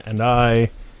And I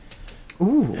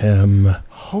Ooh. am...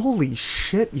 Holy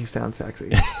shit, you sound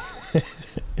sexy.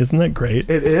 Isn't that great?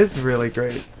 It is really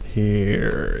great.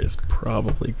 Here is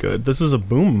probably good. This is a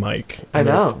boom mic. I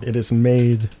know. It is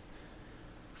made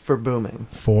For booming.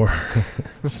 for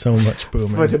so much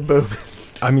booming. For the booming.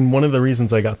 I mean, one of the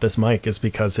reasons I got this mic is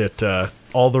because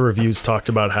all the reviews talked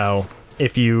about how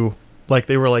if you, like,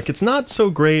 they were like, it's not so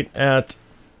great at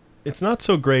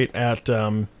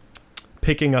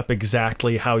picking up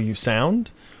exactly how you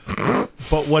sound,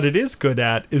 but what it is good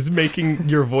at is making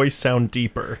your voice sound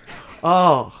deeper.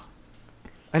 Oh,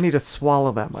 I need to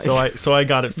swallow that mic. So I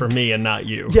got it for me and not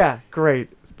you. Yeah, great.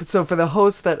 So for the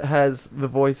host that has the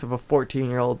voice of a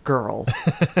 14-year-old girl,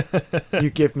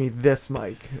 you give me this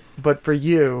mic. But for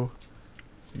you,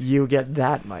 you get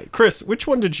that mic. Chris, which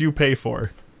one did you pay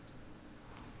for?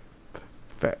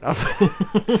 Fair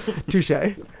enough.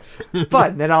 Touche.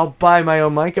 But then I'll buy my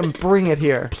own mic and bring it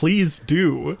here. Please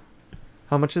do.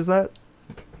 How much is that?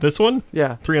 This one?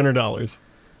 Yeah. $300.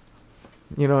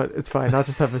 You know what? It's fine. I'll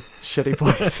just have a shitty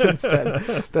voice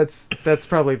instead. That's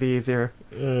probably the easier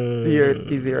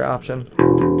option.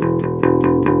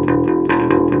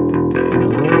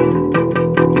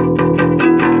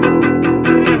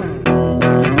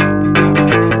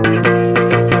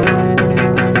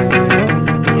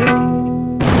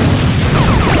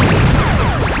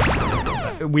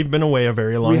 We've been away a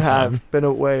very long time. We have been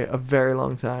away a very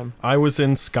long time. I was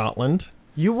in Scotland.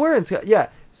 You were in Scotland? Yeah.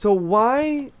 So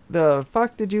why the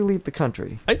fuck did you leave the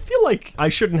country? I feel like I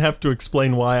shouldn't have to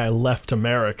explain why I left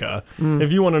America.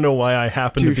 If you want to know why I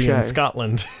happen to be in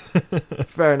Scotland.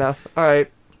 Fair enough. All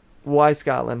right. Why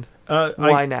Scotland?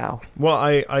 Why now? Well,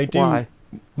 I do. Why?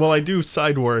 Well, I do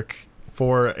side work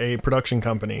for a production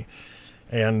company.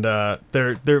 And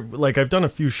they're like, I've done a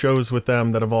few shows with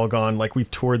them that have all gone, like,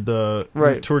 we've toured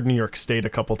we've toured New York State a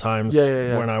couple times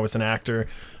when I was an actor.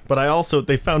 But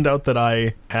they found out that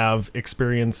I have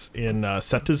experience in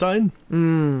set design.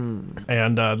 And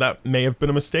that may have been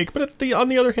a mistake, but on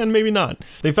the other hand, maybe not.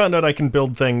 They found out I can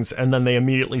build things, and then they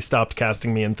immediately stopped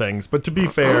casting me in things. But to be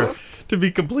fair, to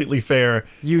be completely fair,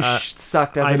 you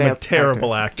sucked as I'm a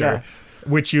terrible actor. Yeah.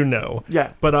 Which you know.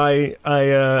 Yeah. But I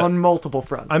on multiple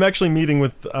fronts. I'm actually meeting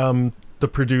with the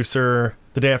producer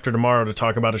the day after tomorrow to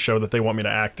talk about a show that they want me to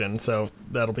act in, so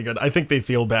that'll be good. I think they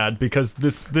feel bad because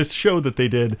this show that they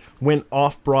did went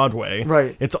off Broadway.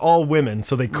 Right. It's all women,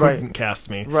 so they couldn't cast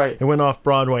me. Right. It went off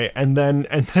Broadway, and then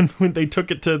when they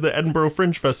took it to the Edinburgh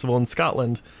Fringe Festival in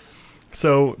Scotland.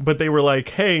 So, but they were like,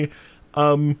 hey,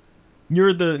 you're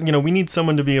we need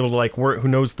someone to be able to, like, work, who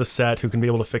knows the set, who can be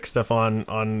able to fix stuff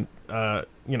on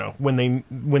when they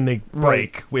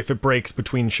break. If it breaks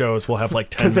between shows, we'll have like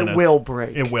 10 minutes. Because it will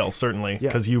break. It will, certainly,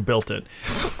 because you built it.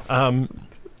 But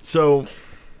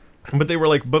they were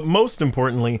like, but most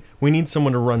importantly, we need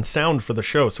someone to run sound for the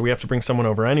show, so we have to bring someone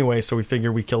over anyway, so we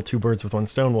figure we kill two birds with one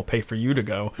stone, we'll pay for you to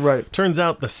go. Right. Turns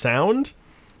out the sound...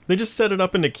 They just set it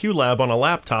up into QLab on a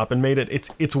laptop and made it.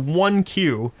 It's one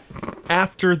cue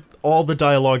after all the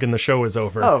dialogue in the show is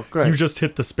over. Oh, great. You just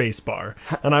hit the space bar.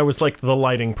 And I was like, the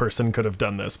lighting person could have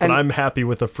done this, but I'm happy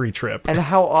with a free trip. And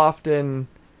how often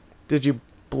did you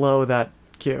blow that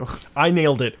cue? I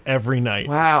nailed it every night.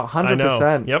 Wow, 100%. I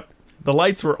know. Yep. The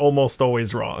lights were almost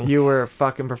always wrong. You were a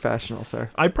fucking professional, sir.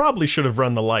 I probably should have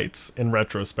run the lights in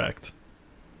retrospect.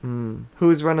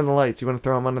 Who's running the lights? You want to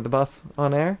throw them under the bus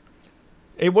on air?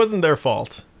 It wasn't their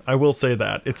fault. I will say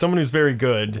that. It's someone who's very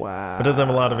good, wow, but doesn't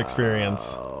have a lot of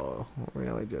experience. Oh,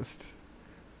 really just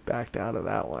backed out of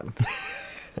that one.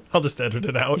 I'll just edit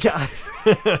it out. Yeah.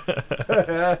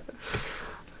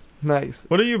 Nice.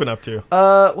 What have you been up to?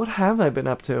 What have I been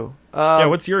up to?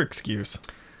 What's your excuse?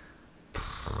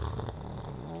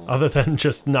 Other than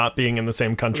just not being in the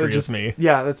same country as me.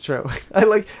 Yeah, that's true.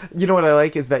 You know what I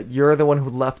like is that you're the one who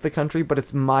left the country, but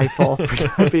it's my fault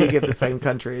for not being in the same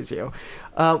country as you.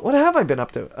 What have I been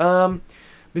up to?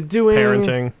 Been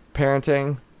doing...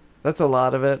 Parenting. That's a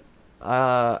lot of it.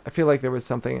 I feel like there was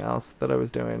something else that I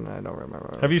was doing. I don't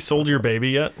remember. Have you sold your baby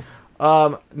yet?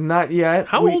 Not yet.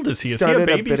 How old is he? Is he a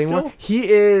baby still? One. He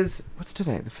is... What's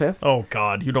today? The 5th? Oh,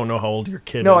 God. You don't know how old your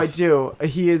kid is. No, I do.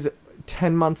 He is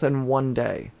 10 months and 1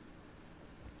 day.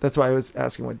 That's why I was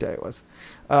asking what day it was.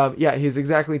 Yeah, he's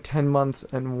exactly 10 months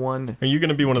and 1 Are you going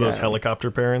to be one of those helicopter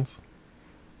parents?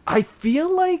 I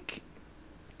feel like...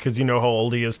 Because you know how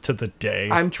old he is to the day.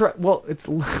 Well, it's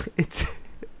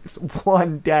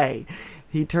 1 day.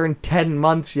 He turned 10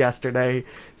 months yesterday,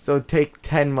 so take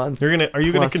 10 months. Are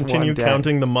you going to continue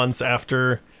counting the months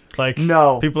after Like,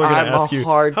 no, people are going to ask you,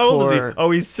 hardcore... how old is he?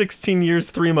 Oh, he's 16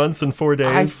 years, 3 months, and 4 days.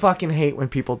 I fucking hate when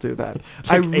people do that.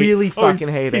 Like I really fucking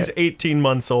hate it. He's 18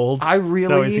 months old.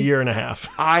 No, he's a year and a half.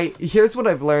 Here's what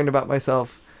I've learned about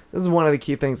myself. This is one of the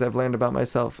key things I've learned about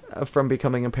myself from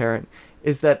becoming a parent,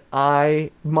 is that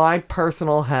my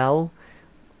personal hell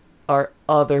are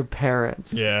other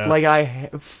parents. Yeah. Like, I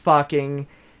fucking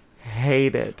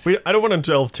hate it. I don't want to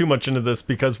delve too much into this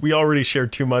because we already share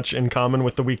too much in common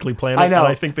with the Weekly Planet. I know. And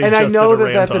I think I know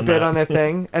that that's a bit on their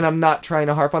thing, and I'm not trying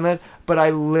to harp on that, but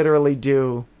I literally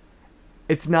do.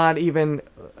 It's not even,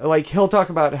 like, he'll talk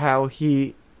about how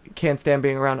he can't stand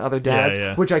being around other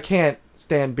dads, which I can't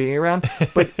stand being around,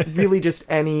 but really just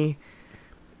any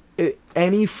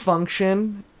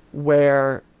function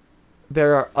where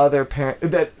there are other parents,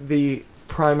 that the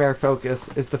primary focus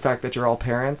is the fact that you're all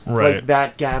parents, right? Like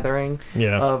that gathering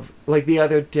of, like, the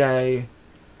other day,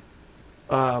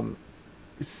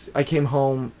 I came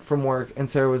home from work and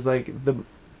Sarah was like,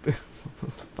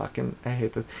 I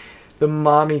hate this, the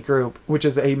mommy group, which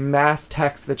is a mass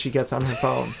text that she gets on her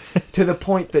phone, to the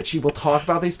point that she will talk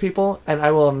about these people and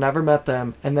I will have never met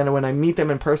them, and then when I meet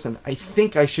them in person, I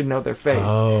think I should know their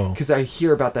face because I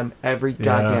hear about them every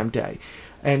goddamn day.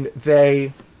 And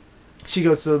she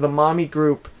goes, so the mommy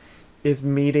group is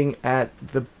meeting at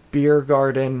the beer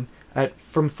garden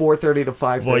from 4:30 to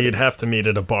 5:30. Well, you'd have to meet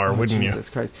at a bar, wouldn't you? Jesus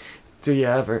Christ. Do you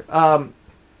ever?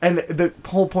 And the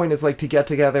whole point is, like, to get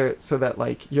together so that,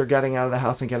 like, you're getting out of the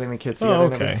house and getting the kids together. Oh,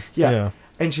 okay. Yeah.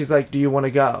 And she's like, do you want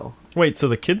to go? Wait, so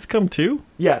the kids come too?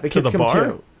 Yeah, the kids come bar?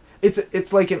 too.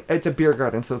 It's like it's a beer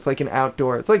garden, so it's like an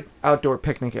outdoor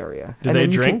picnic area. Do they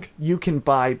drink? You can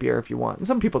buy beer if you want. And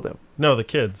some people do. No, the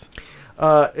kids.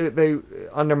 They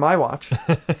under my watch.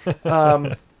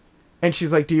 And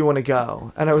she's like, do you want to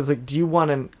go? And I was like, do you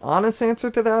want an honest answer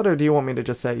to that, or do you want me to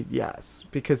just say yes?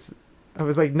 Because I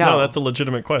was like, no, that's a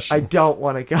legitimate question. I don't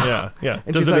want to go. Yeah.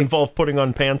 Does it involve putting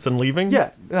on pants and leaving? Yeah,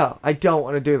 no, I don't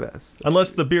want to do this.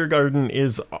 Unless the beer garden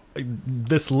is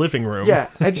this living room. Yeah,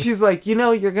 and she's like,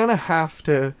 you're going to have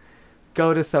to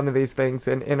go to some of these things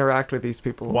and interact with these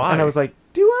people. Why? And I was like,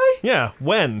 do I? Yeah,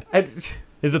 when?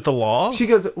 Is it the law? She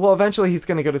goes, well, eventually he's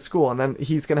going to go to school, and then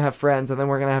he's going to have friends, and then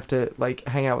we're going to have to, like,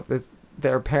 hang out with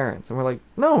their parents. And we're like,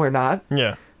 no, we're not.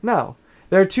 Yeah. No.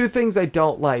 There are two things I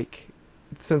don't like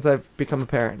since I've become a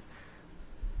parent.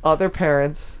 Other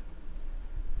parents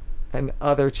and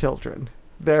other children.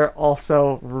 They're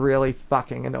also really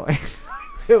fucking annoying. I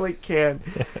really can.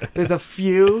 There's a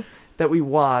few that we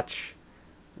watch.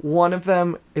 One of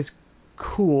them is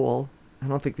cool. I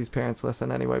don't think these parents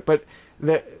listen anyway, but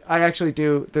I actually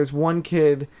do. There's one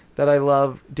kid that I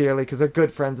love dearly because they're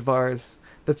good friends of ours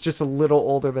that's just a little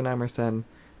older than Emerson,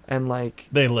 and, like,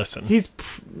 they listen. He's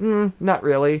not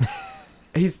really.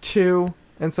 He's 2,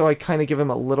 and so I kind of give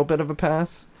him a little bit of a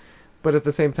pass, but at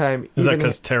the same time, is that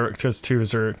because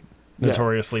 2s are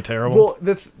notoriously terrible? Well,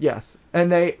 yes,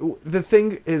 and the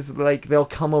thing is, like, they'll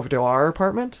come over to our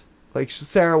apartment. Like,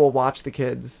 Sarah will watch the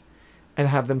kids and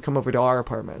have them come over to our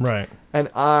apartment. Right. And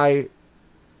on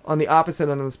the opposite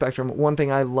end of the spectrum, one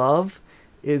thing I love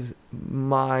is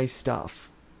my stuff.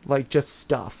 Like, just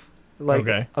stuff. Like,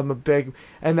 okay. I'm a big...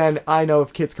 And then I know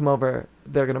if kids come over,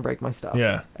 they're going to break my stuff.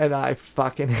 Yeah. And I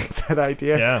fucking hate that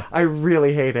idea. Yeah. I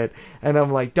really hate it. And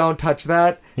I'm like, don't touch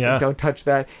that. Yeah. Don't touch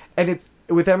that. And it's...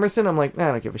 With Emerson, I'm like,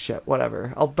 I don't give a shit.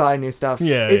 Whatever. I'll buy new stuff.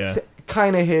 Yeah, it's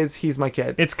kind of he's my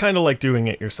kid. It's kind of like doing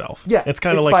it yourself. Yeah. It's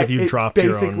kind of like if you drop your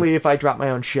own... Basically, if I drop my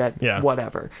own shit,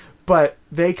 whatever. But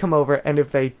they come over, and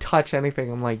if they touch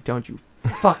anything, I'm like, don't you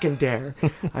fucking dare.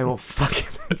 I will fucking...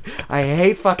 I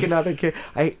hate fucking other kids.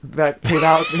 That came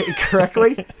out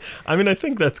correctly. I mean, I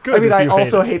think that's good. I mean, I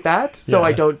also hate that, so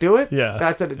I don't do it. Yeah.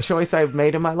 That's a choice I've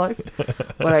made in my life.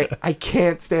 But I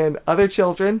can't stand other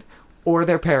children or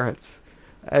their parents.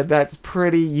 That's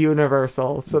pretty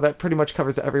universal, so that pretty much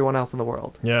covers everyone else in the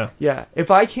world. Yeah. Yeah. If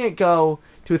I can't go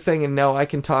to a thing and know I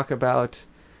can talk about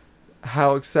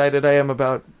how excited I am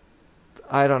about,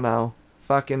 I don't know,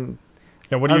 fucking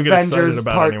what do you Avengers get excited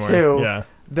about Part anyway? 2, yeah.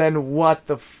 then what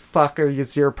the fuck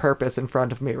is your purpose in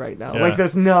front of me right now? Like,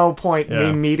 there's no point in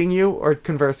me meeting you or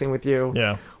conversing with you.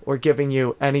 Yeah. Or giving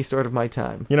you any sort of my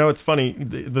time. You know, it's funny,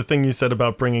 the thing you said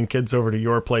about bringing kids over to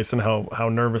your place and how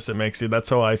nervous it makes you. That's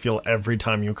how I feel every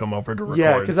time you come over to record.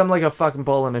 Yeah, because I'm like a fucking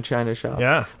bull in a china shop.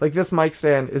 Yeah. Like, this mic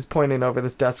stand is pointing over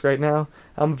this desk right now.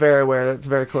 I'm very aware that it's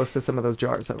very close to some of those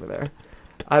jars over there.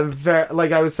 I'm very,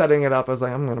 like, I was setting it up. I was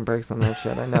like, I'm going to break some of that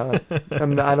shit. I know it.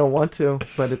 I don't want to,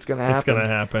 but it's going to happen. It's going to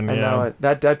happen, I know it.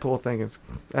 That Deadpool thing it's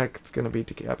going to be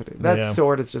decapitated. That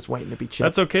sword is just waiting to be chipped.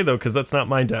 That's okay, though, because that's not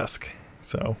my desk,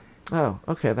 so... Oh,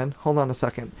 okay then. Hold on a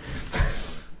second.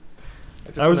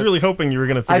 I was really hoping you were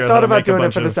going to figure out I thought how to about make doing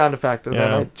it for the sound effect, and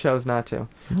then I chose not to.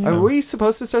 Yeah. Are we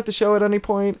supposed to start the show at any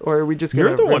point, or are we just going to...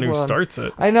 You're the one who starts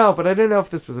it. I know, but I didn't know if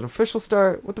this was an official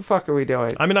start. What the fuck are we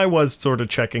doing? I mean, I was sort of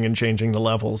checking and changing the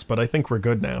levels, but I think we're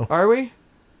good now. Are we?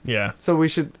 Yeah. So we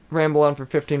should ramble on for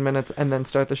 15 minutes and then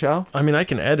start the show? I mean, I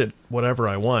can edit whatever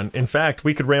I want. In fact,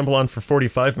 we could ramble on for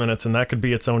 45 minutes, and that could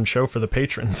be its own show for the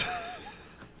patrons.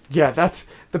 Yeah, that's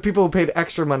the people who paid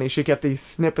extra money should get these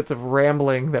snippets of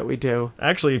rambling that we do.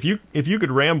 Actually, if you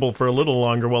could ramble for a little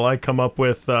longer while I come up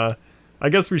with, I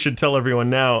guess we should tell everyone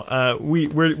now.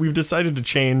 We've decided to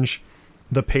change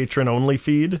the patron only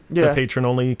feed, the patron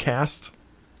only cast.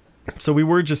 So we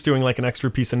were just doing like an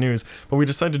extra piece of news, but we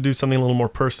decided to do something a little more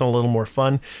personal, a little more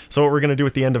fun. So what we're gonna do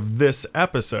at the end of this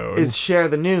episode is share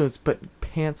the news, but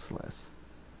pantsless.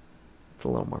 It's a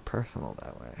little more personal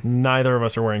that way. Neither of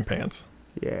us are wearing pants.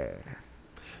 Yeah.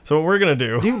 So what we're going to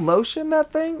do... Do you lotion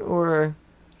that thing? Or...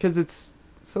 Because it's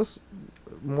so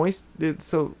moist. It's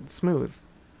so smooth.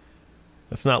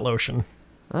 It's not lotion.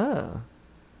 Oh.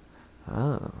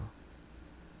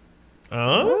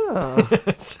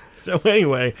 So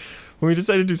anyway, when we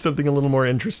decided to do something a little more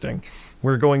interesting,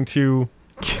 we're going to...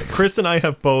 Chris and I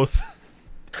have both...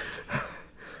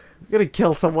 Gonna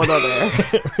kill someone on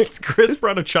there. Chris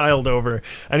brought a child over,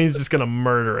 and he's just gonna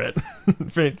murder it.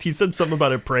 He said something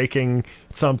about it breaking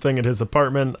something at his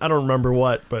apartment. I don't remember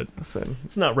what, but listen,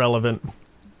 it's not relevant.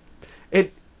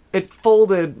 It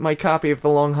folded my copy of The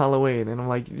Long Halloween, and I'm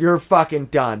like, you're fucking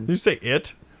done. Did you say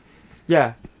it?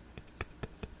 Yeah.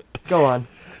 Go on.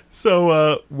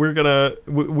 So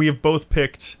we have both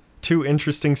picked 2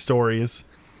 interesting stories,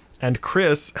 and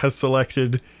Chris has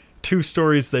selected 2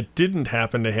 stories that didn't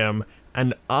happen to him,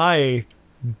 and I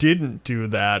didn't do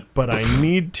that, but I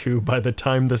need to by the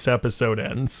time this episode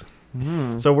ends.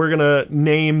 So we're gonna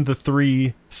name the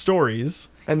 3 stories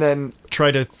and then try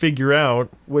to figure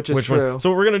out which true. One. So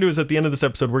what we're gonna do is at the end of this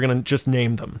episode we're gonna just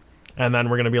name them, and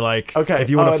then we're gonna be like, okay, if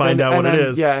you want to find out what it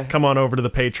is, come on over to the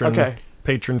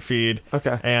patron feed.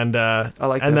 Okay. And I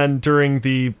like and this. then during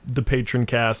the patron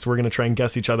cast, we're gonna try and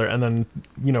guess each other, and then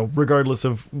regardless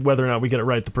of whether or not we get it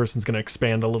right, the person's gonna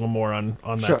expand a little more on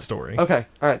that story. Okay.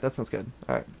 All right. That sounds good.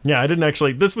 All right. Yeah, I didn't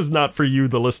actually. This was not for you,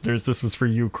 the listeners. This was for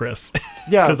you, Chris.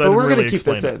 Yeah, but we're gonna keep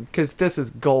this in because this is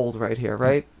gold right here,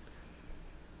 right?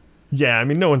 Yeah, I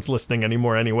mean, no one's listening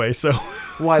anymore anyway, so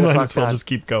why the might fuck as well not? Just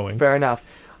keep going. Fair enough.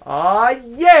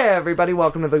 Yeah, everybody,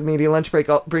 welcome to the Media Lunch Break,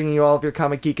 bringing you all of your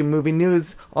comic, geek, and movie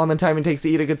news on the time it takes to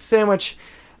eat a good sandwich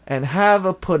and have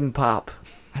a puddin' pop.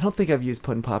 I don't think I've used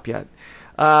puddin' pop yet.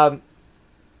 My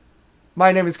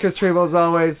name is Chris Treble, as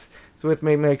always. It's with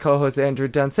me, my co-host, Andrew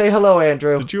Dunn. Say hello,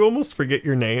 Andrew. Did you almost forget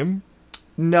your name?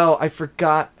 No, I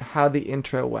forgot how the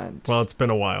intro went. Well, it's been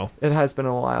a while. It has been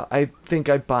a while. I think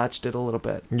I botched it a little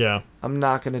bit. Yeah. I'm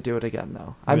not going to do it again,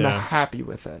 though. I'm not happy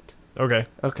with it. Okay.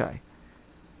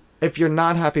 If you're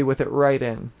not happy with it, write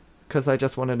in, because I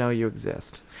just want to know you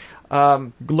exist.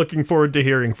 Looking forward to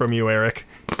hearing from you, Eric.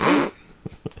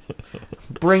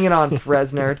 Bring it on,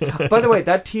 Fresnerd. By the way,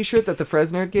 that t-shirt that the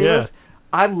Fresnerd gave us,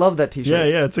 I love that t-shirt.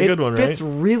 Yeah, it's a good one, right? It fits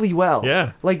really well.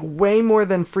 Yeah. Like, way more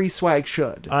than free swag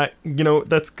should.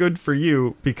 That's good for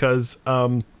you, because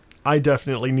I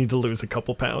definitely need to lose a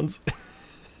couple pounds.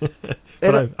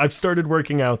 But I've started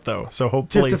working out, though, so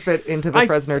hopefully... Just to fit into the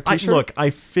Fresnerd t-shirt? Look, I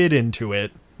fit into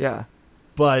it. Yeah.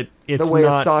 But it's the way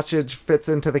not... a sausage fits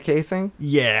into the casing?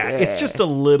 Yeah, it's just a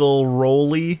little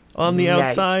rolly on the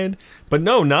outside. But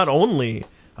no, I'm not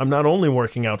only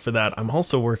working out for that, I'm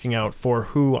also working out for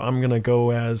who I'm going to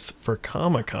go as for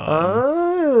Comic-Con.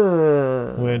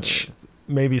 Oh. Which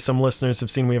maybe some listeners have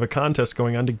seen. We have a contest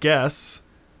going on to guess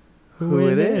who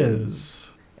it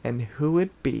is. And who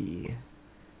it be.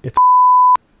 It's...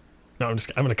 No, I'm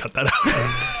going to cut that out.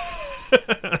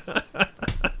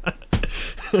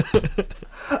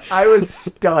 I was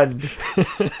stunned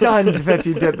that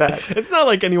you did that. It's not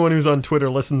like anyone who's on Twitter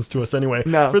listens to us anyway.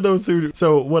 No. For those who...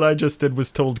 So what I just did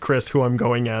was told Chris who I'm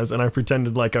going as, and I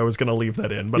pretended like I was going to leave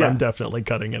that in, but I'm definitely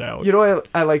cutting it out. You know what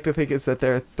I like to think is that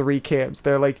there are 3 camps.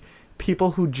 They're like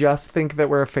people who just think that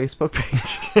we're a Facebook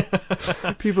page,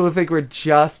 people who think we're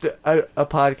just a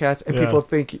podcast, and people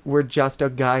think we're just a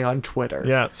guy on Twitter.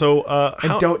 Yeah, so...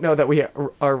 and don't know that we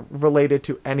are related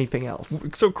to anything else.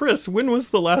 So, Chris, when was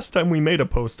the last time we made a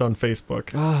post on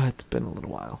Facebook? Oh, it's been a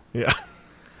little while. Yeah.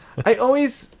 I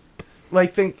always,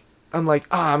 think... I'm like,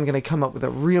 I'm going to come up with a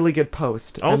really good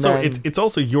post. Also, and then it's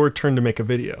also your turn to make a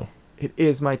video. It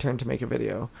is my turn to make a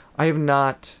video. I have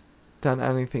not done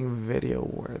anything video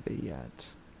worthy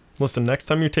yet. Listen, next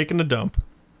time you're taking a dump.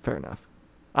 Fair enough.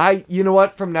 You know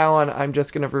what? From now on, I'm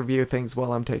just going to review things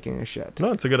while I'm taking a shit.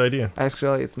 No, it's a good idea.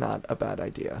 Actually, it's not a bad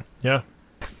idea. Yeah.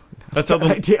 That's how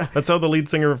the lead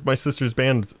singer of my sister's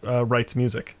band writes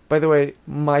music. By the way,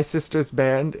 my sister's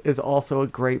band is also a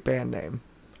great band name.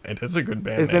 It is a good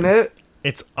band Isn't name. it?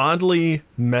 It's oddly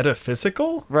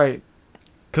metaphysical. Right.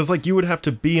 Because, like, you would have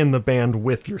to be in the band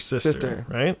with your sister.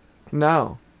 Right?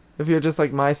 No. If you're just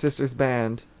like my sister's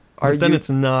band... then it's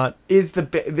not...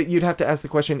 You'd have to ask the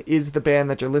question, is the band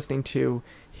that you're listening to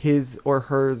his or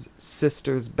her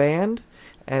sister's band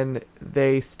and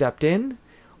they stepped in?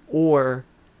 Or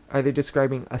are they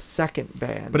describing a second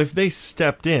band? But if they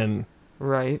stepped in...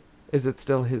 Right. Is it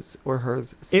still his or her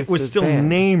sister's band? It was still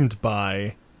named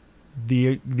by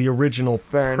the original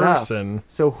person. Enough.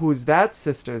 So who's that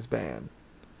sister's band?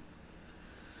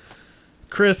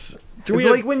 Chris... It's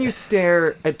like when you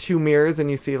stare at two mirrors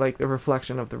and you see like the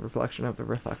reflection of the reflection of the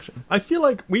reflection. I feel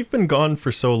like we've been gone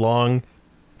for so long.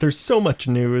 There's so much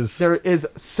news. There is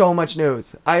so much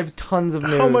news. I have tons of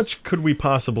news. How much could we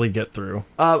possibly get through?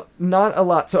 Not a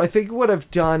lot. So I think what I've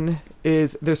done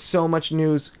is there's so much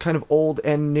news, kind of old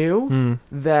and new,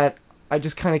 that I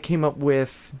just kind of came up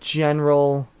with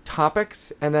general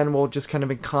topics, and then we'll just kind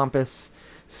of encompass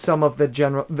some of the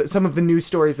news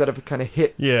stories that have kind of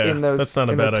hit in those. That's not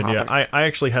a bad idea. I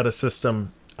actually had a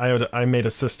system. I made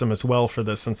a system as well for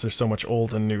this, since there's so much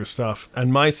old and new stuff.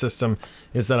 And my system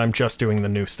is that I'm just doing the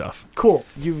new stuff. Cool.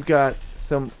 You've got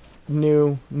some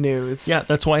new news. Yeah,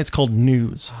 that's why it's called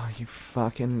news. Oh, you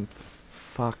fucking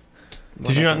fuck.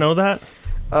 Whatever. Did you not know that?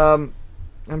 I'm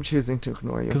choosing to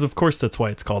ignore you. Because of course that's why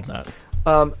it's called that.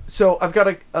 So I've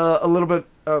got a little bit,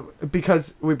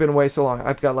 because we've been away so long,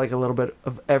 I've got like a little bit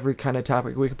of every kind of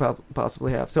topic we could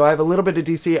possibly have. So I have a little bit of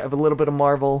DC, I have a little bit of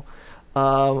Marvel.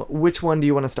 Which one do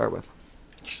you want to start with?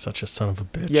 You're such a son of a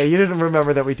bitch. Yeah, you didn't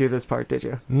remember that we do this part, did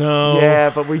you? No. Yeah,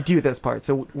 but we do this part.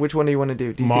 So which one do you want to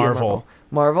do? DC Marvel. Or Marvel?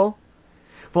 Marvel?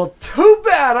 Well, too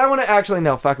bad. I want to actually...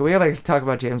 No, fuck it. We gotta talk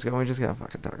about James Gunn. We're just gonna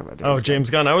fucking talk about James Gunn. James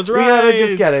Gunn. I was right. We gotta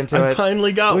just get into it. I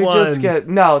finally got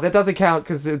one. No, that doesn't count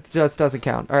because it just doesn't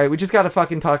count. All right, we just gotta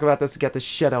fucking talk about this and get this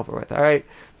shit over with. All right?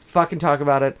 Let's fucking talk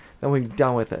about it, then we're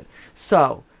done with it.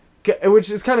 So... Which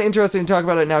is kind of interesting to talk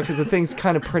about it now because the thing's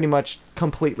kind of pretty much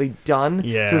completely done.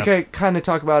 Yeah. So we can kind of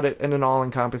talk about it in an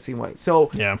all-encompassing way.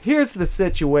 So here's the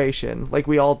situation. Like,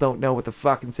 we all don't know what the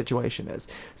fucking situation is.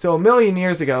 So 1,000,000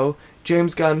 years ago,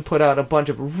 James Gunn put out a bunch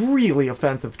of really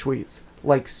offensive tweets.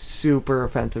 Like, super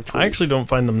offensive tweets. I actually don't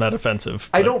find them that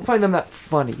offensive. I don't find them that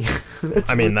funny.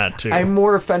 That too. I'm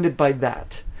more offended by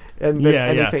that. Than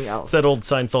anything else. It's that old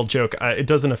Seinfeld joke. It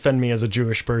doesn't offend me as a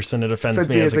Jewish person. It offends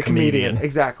me as a comedian.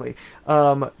 Exactly.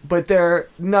 But they're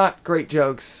not great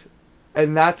jokes.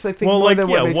 And that's, I think, what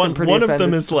makes them pretty one of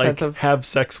them is offensive. like, have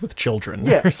sex with children.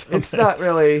 Yeah, or something. It's not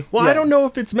really... Well, I don't know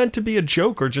if it's meant to be a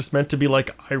joke or just meant to be,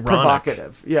 like, ironic.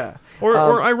 Provocative, yeah.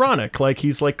 Or ironic. Like,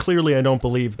 he's like, clearly I don't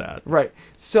believe that. Right.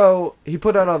 So, he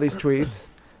put out all these tweets.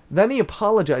 Then he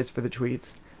apologized for the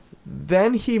tweets.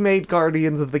 Then he made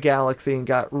Guardians of the Galaxy and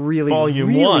got really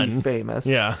famous.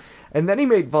 Yeah. And then he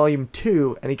made Volume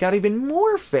 2 and he got even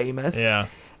more famous. Yeah.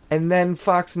 And then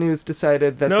Fox News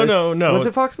decided that... No. Was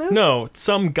it Fox News? No,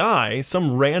 some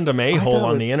random a-hole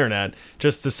on the internet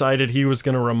just decided he was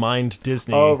going to remind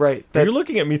Disney. Oh, right. You're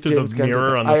looking at me through James the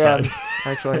mirror on the side.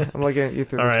 Actually, I'm looking at you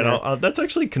through this mirror. All right, that's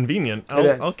actually convenient.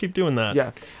 I'll keep doing that.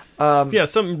 Yeah.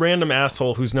 Some random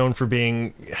asshole who's known for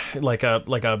being like a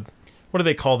what do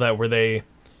they call that?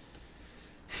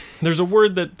 There's a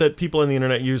word that people on the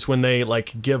internet use when they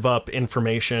like give up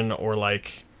information or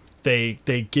like they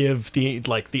give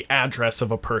the address of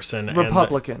a person.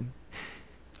 Republican.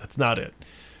 That's not it.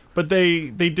 But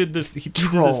they did this. He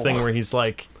did this thing where he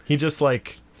just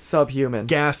subhuman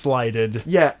gaslighted.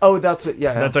 Yeah. Oh, that's what.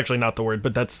 Yeah. That's actually not the word,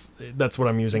 but that's what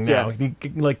I'm using now. He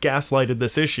gaslighted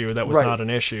this issue that was not an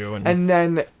issue, and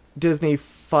then Disney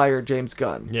fired James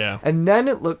Gunn. Yeah. And then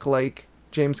it looked like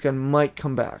James Gunn might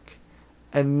come back.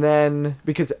 And then,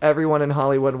 because everyone in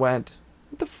Hollywood went,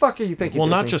 what the fuck are you thinking, Well,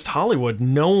 Disney? Not just Hollywood.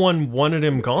 No one wanted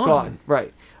him gone.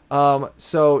 Right.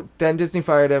 So then Disney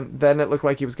fired him. Then it looked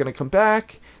like he was going to come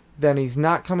back. Then he's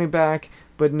not coming back.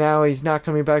 But now he's not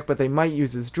coming back, but they might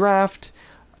use his draft.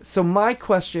 So my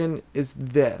question is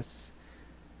this.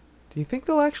 Do you think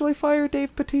they'll actually fire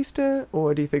Dave Bautista?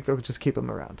 Or do you think they'll just keep him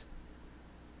around?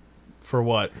 For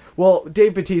what? Well,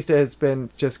 Dave Bautista has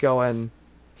been just going,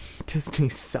 Disney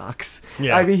sucks.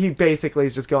 Yeah. I mean, he basically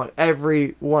is just going,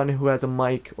 everyone who has a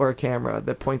mic or a camera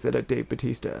that points it at Dave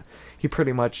Bautista, he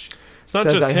pretty much It's not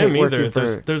just him either.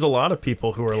 There's a lot of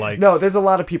people who are like... No, there's a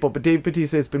lot of people, but Dave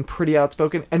Bautista has been pretty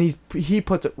outspoken, and he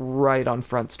puts it right on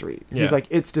Front Street. Yeah. He's like,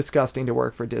 it's disgusting to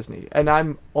work for Disney. And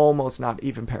I'm almost not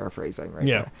even paraphrasing right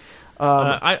there.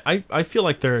 I feel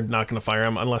like they're not going to fire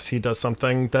him unless he does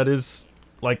something that is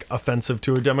like offensive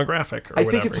to a demographic or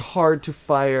whatever. think it's hard to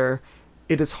fire.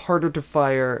 It is harder to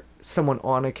fire someone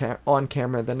on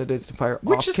camera than it is to fire off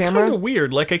camera. Which is kind of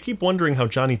weird. Like, I keep wondering how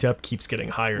Johnny Depp keeps getting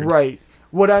hired. Right.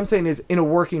 What I'm saying is, in a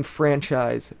working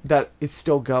franchise that is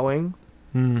still going,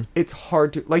 it's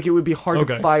hard to... Like, it would be hard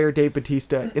to fire Dave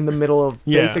Bautista in the middle of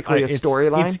basically a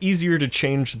storyline. It's easier to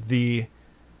change the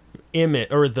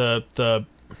image, or the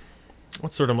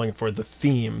what's the word I'm looking for? The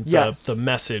theme, the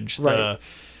message, right.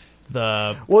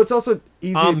 well, it's also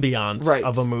easy ambiance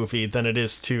of a movie than it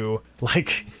is to,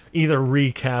 like, either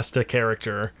recast a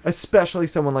character, especially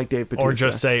someone like Dave Bautista, or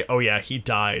just say, oh yeah, he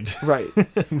died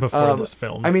before this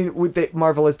film. I mean,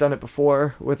 Marvel has done it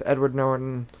before with Edward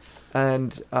Norton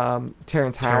and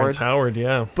Terrence Howard.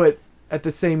 Yeah. But at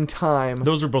the same time,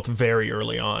 those are both very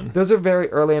early on. Those are very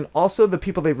early, and also the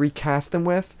people they recast them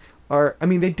with are, I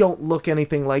mean, they don't look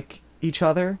anything like each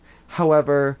other.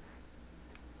 However,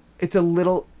 it's a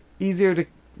little easier to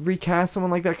recast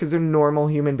someone like that because they're normal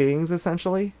human beings,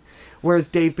 essentially. Whereas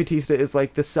Dave Bautista is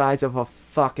like the size of a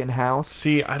fucking house.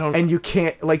 See, I don't... And you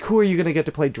can't... Like, who are you going to get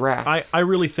to play Drax? I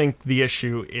really think the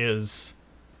issue is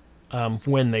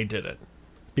when they did it.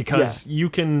 Because you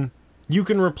can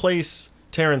replace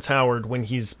Terrence Howard when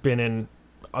he's been in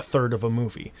a third of a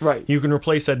movie. Right. You can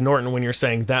replace Ed Norton when you're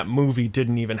saying that movie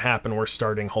didn't even happen, we're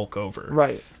starting Hulk over.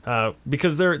 Right.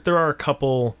 Because there are a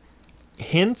couple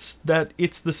hints that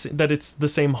it's the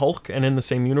same Hulk and in the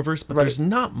same universe, but there's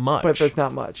not much. But there's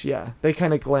not much, yeah. They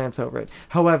kind of glance over it.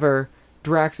 However,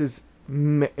 Drax is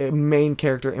main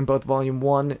character in both Volume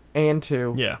 1 and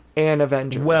 2 and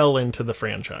Avengers. Well into the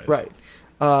franchise. Right.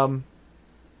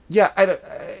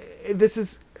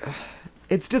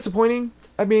 It's disappointing.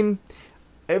 I mean,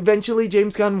 eventually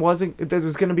James Gunn there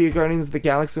was going to be a Guardians of the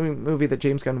Galaxy movie that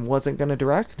James Gunn wasn't going to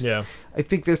direct. Yeah. I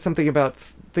think there's something about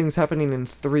things happening in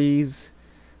threes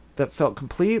that felt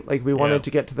complete. Like, we wanted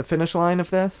to get to the finish line of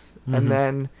this, and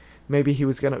then maybe he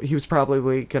was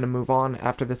probably gonna move on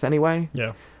after this anyway.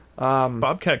 Yeah.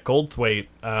 Bobcat Goldthwait.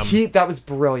 That was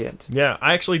brilliant. Yeah,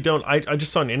 I actually don't. I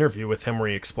just saw an interview with him where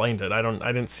he explained it. I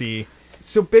didn't see.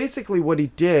 So basically, what he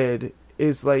did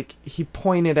is, like, he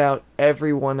pointed out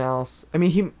everyone else. I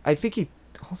mean, I think he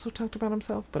also talked about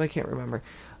himself, but I can't remember.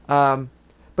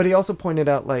 But he also pointed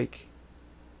out, like,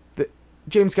 that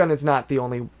James Gunn is not the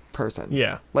only person.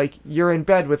 Yeah. Like, you're in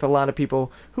bed with a lot of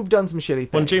people who've done some shitty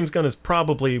things. Well, James Gunn is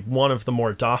probably one of the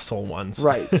more docile ones.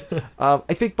 Right.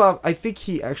 I think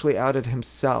he actually outed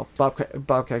himself, Bobcat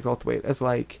Goldthwait, as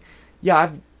like,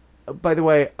 by the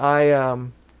way, I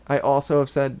also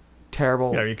have said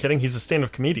terrible... Yeah, are you kidding? He's a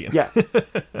stand-up comedian. Yeah.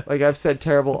 Like, I've said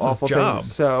terrible, awful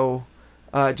things. So,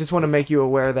 just want to make you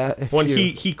aware that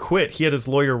he quit, he had his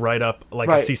lawyer write up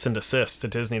a cease and desist to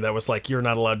Disney that was like, you're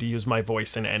not allowed to use my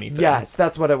voice in anything. Yes,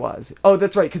 that's what it was. Oh,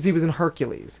 that's right, because he was in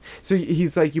Hercules. So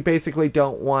he's like, you basically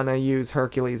don't want to use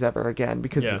Hercules ever again,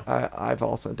 because I've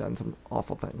also done some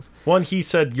awful things. One, he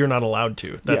said, you're not allowed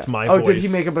to. That's my voice. Oh, did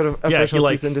he make a bit of official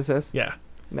cease and desist? Yeah.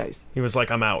 Nice. He was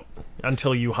like, I'm out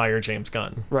until you hire James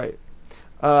Gunn. Right.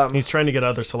 He's trying to get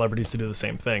other celebrities to do the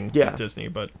same thing with Disney,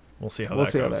 but we'll see how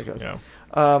that goes. Yeah.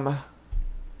 All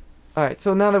right,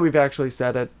 so now that we've actually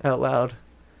said it out loud,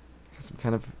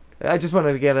 I just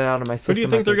wanted to get it out of my system. Who do you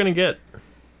think they're going to get?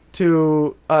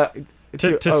 To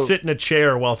sit in a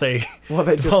chair while they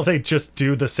just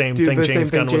do the same thing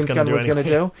James Gunn was going to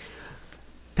do.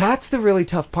 That's the really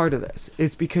tough part of this,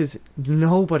 is because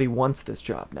nobody wants this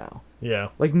job now. Yeah.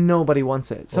 Like, nobody wants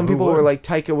it. Some people were like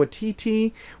Taika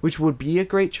Waititi, which would be a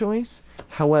great choice.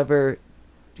 However,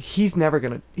 he's not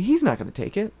going to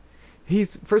take it.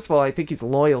 First of all, I think he's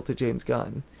loyal to James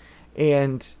Gunn.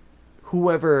 And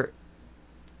whoever...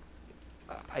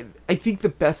 I think the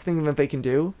best thing that they can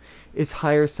do is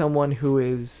hire someone who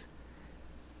is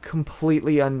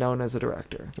completely unknown as a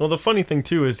director. Well, the funny thing,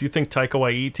 too, is you think Taika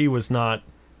Waititi was not,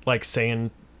 like,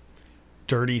 saying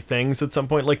dirty things at some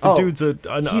point? Like, the dude's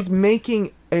he's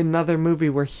making another movie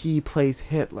where he plays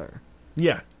Hitler.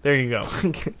 Yeah, there you go.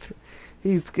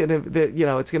 It's gonna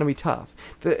be tough.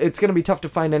 It's gonna be tough to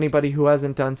find anybody who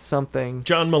hasn't done something.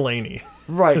 John Mulaney,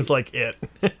 right, is like it,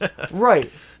 right.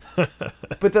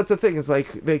 But that's the thing. Is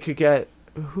like they could get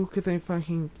who could they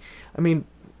fucking? I mean,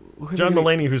 John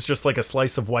Mulaney, who's just like a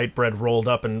slice of white bread rolled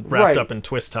up and wrapped up in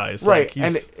twist ties, right? Like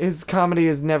and his comedy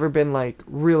has never been like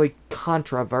really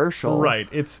controversial, right?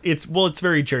 It's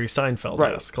very Jerry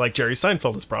Seinfeld-esque. Right. Like Jerry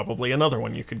Seinfeld is probably another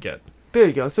one you could get. There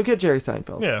you go. So get Jerry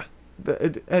Seinfeld. Yeah.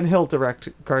 And he'll direct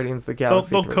Guardians of the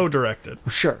Galaxy. They'll co-direct it.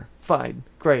 Sure, fine,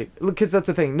 great. Because that's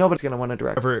the thing, nobody's gonna want to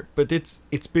direct. But it's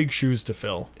big shoes to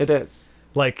fill. It is.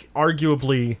 Like,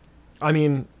 arguably, I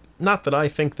mean, not that I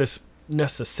think this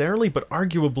necessarily, but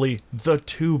arguably the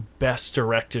two best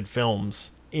directed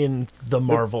films in the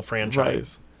Marvel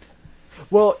franchise. Right.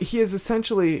 Well, he is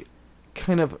essentially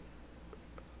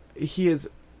he is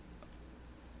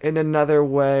in another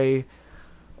way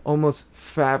almost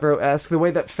Favreau-esque. The way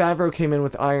that Favreau came in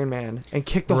with Iron Man and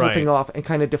kicked the whole thing off and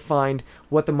kind of defined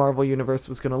what the Marvel Universe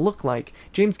was going to look like.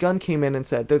 James Gunn came in and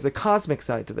said, there's a cosmic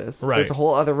side to this. Right. There's a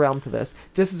whole other realm to this.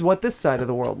 This is what this side of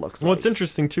the world looks like. What's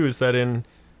interesting, too, is that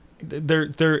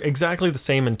they're exactly the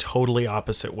same in totally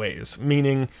opposite ways.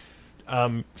 Meaning,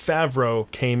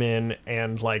 Favreau came in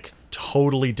and, like,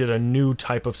 totally did a new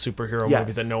type of superhero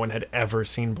movie that no one had ever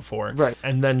seen before. Right.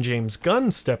 And then James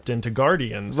Gunn stepped into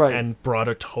Guardians and brought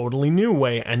a totally new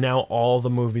way, and now all the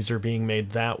movies are being made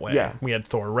that way. Yeah. We had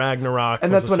Thor Ragnarok.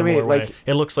 And that's what I mean. Like,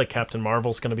 it looks like Captain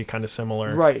Marvel's going to be kind of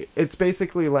similar. Right. It's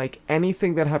basically like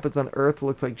anything that happens on Earth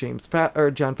looks like John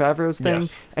Favreau's thing.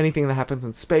 Yes. Anything that happens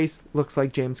in space looks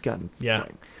like James Gunn's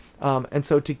thing. And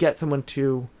so to get someone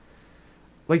to...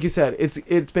 Like you said,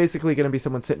 it's basically going to be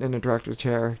someone sitting in a director's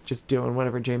chair just doing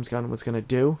whatever James Gunn was going to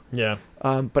do. Yeah.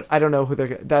 But I don't know who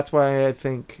they're... That's why I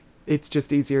think it's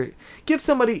just easier. Give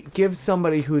somebody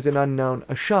who's an unknown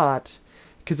a shot,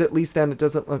 because at least then it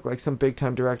doesn't look like some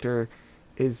big-time director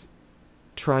is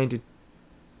trying to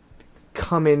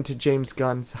come into James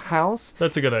Gunn's house.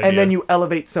 That's a good idea. And then you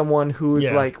elevate someone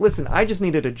who's like, listen, I just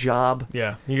needed a job.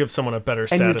 Yeah. You give someone a better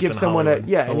status and you give in someone Hollywood,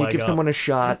 and you give someone a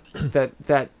shot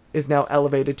that is now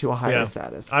elevated to a higher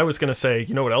status. I was going to say,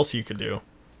 you know what else you could do?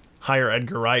 Hire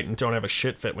Edgar Wright and don't have a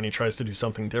shit fit when he tries to do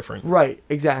something different. Right,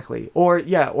 exactly. Or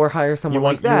hire someone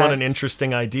like that. You want an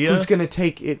interesting idea? Who's going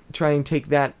to try and take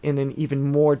that in an even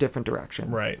more different direction.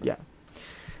 Right. Yeah.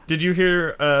 Did you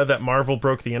hear that Marvel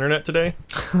broke the internet today?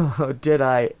 Oh, did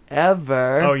I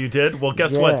ever? Oh, you did? Well,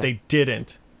 guess what? They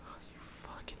didn't. Oh, you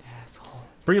fucking asshole.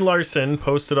 Brie Larson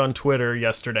posted on Twitter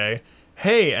yesterday,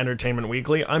 "Hey, Entertainment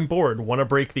Weekly, I'm bored. Want to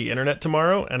break the internet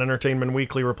tomorrow?" And Entertainment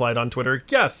Weekly replied on Twitter,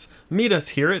 "Yes, meet us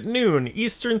here at noon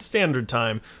Eastern Standard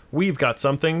Time. We've got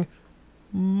something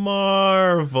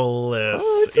marvelous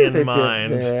in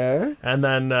mind." And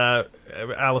then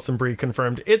Allison Brie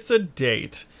confirmed it's a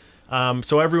date.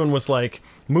 So everyone was like,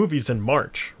 movies in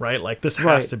March, right? Like, this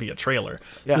has to be a trailer.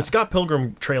 Yeah. The Scott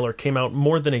Pilgrim trailer came out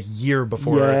more than a year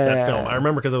before that film. I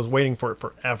remember because I was waiting for it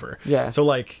forever. Yeah. So,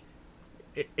 like...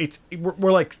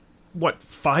 we're like, what,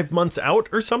 5 months out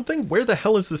or something? Where the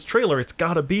hell is this trailer? It's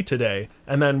gotta be today.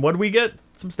 And then what do we get?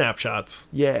 Some snapshots.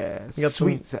 Yeah,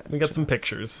 we got some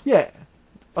pictures. Yeah.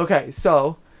 Okay,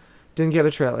 so didn't get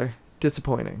a trailer.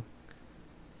 Disappointing.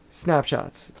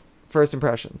 Snapshots. First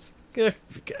impressions.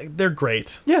 They're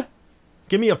great. Yeah.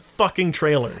 Give me a fucking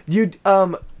trailer.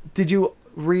 Did you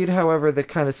read, however, the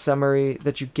kind of summary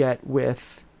that you get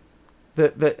with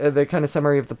the kind of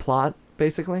summary of the plot?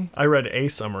 Basically, I read a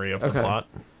summary of the plot.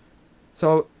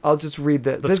 So I'll just read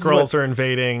the Skrulls are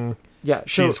invading. Yeah,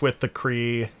 she's with the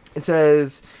Kree. It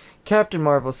says Captain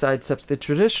Marvel sidesteps the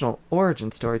traditional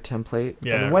origin story template,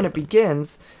 and when it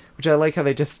begins, which I like how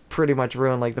they just pretty much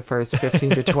ruin like the first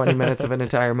 15 to 20 minutes of an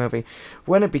entire movie.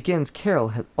 When it begins,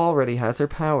 Carol already has her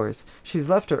powers. She's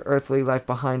left her earthly life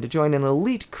behind to join an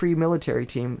elite Kree military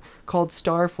team called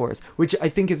Star Force, which I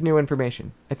think is new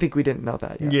information. I think we didn't know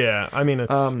that yet. Yeah, I mean,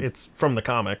 it's from the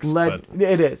comics.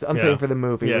 It is. I'm saying for the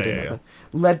movie. We didn't know that.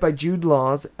 Led by Jude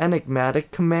Law's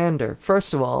enigmatic commander.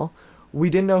 First of all,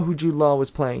 we didn't know who Jude Law was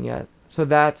playing yet, so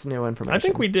that's new information. I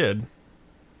think we did.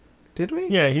 Did we?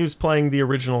 Yeah, he was playing the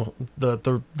original,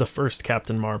 the first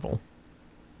Captain Marvel.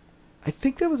 I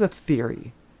think that was a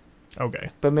theory.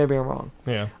 Okay. But maybe I'm wrong.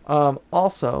 Yeah.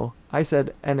 Also, I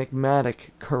said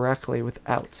enigmatic correctly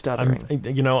without stuttering.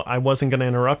 I wasn't going to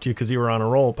interrupt you because you were on a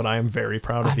roll, but I am very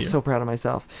proud of you. I'm so proud of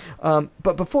myself.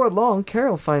 But before long,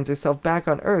 Carol finds herself back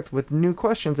on Earth with new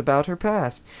questions about her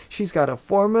past. She's got a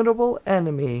formidable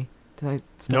enemy. Did I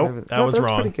stutter? Nope, that was wrong.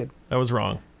 That's pretty good. That was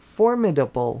wrong.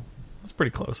 Formidable. That's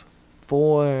pretty close.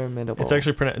 Formidable. It's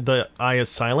actually the I is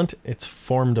silent. It's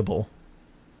formidable.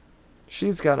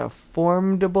 She's got a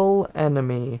formidable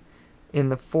enemy in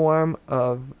the form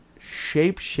of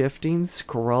shape-shifting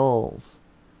Skrulls.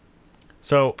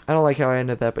 So I don't like how I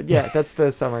ended that, but yeah, that's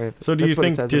the summary. So do you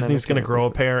think Disney's going to grow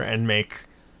a pair and make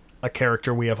a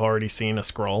character we have already seen, a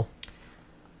Skrull?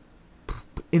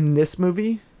 In this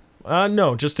movie?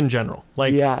 No, just in general.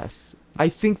 Like, yes, I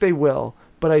think they will.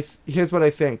 But here's what I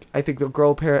think. I think they'll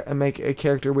grow a pair and make a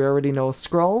character we already know, a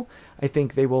Skrull. I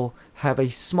think they will have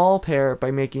a small pair by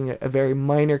making it a very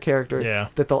minor character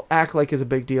that they'll act like is a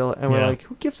big deal. And we're like,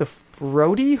 who gives a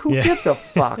Rhodey? Who gives a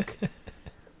fuck?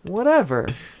 Whatever.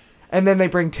 And then they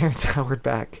bring Terrence Howard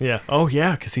back. Yeah. Oh,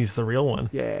 yeah, because he's the real one.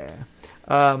 Yeah.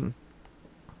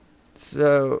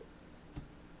 So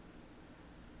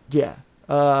Yeah.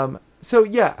 So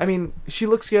yeah, I mean, she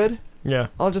looks good. Yeah.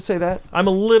 I'll just say that. I'm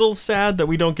a little sad that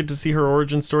we don't get to see her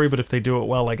origin story, but if they do it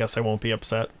well, I guess I won't be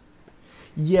upset.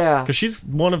 Yeah. Because she's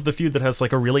one of the few that has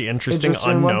like a really interesting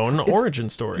unknown origin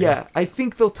story. Yeah, I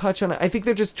think they'll touch on it. I think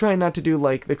they're just trying not to do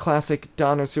like the classic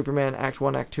Donner Superman Act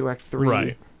 1, Act 2, Act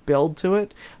 3 build to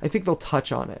it. I think they'll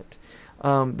touch on it.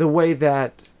 The way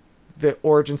that the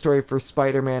origin story for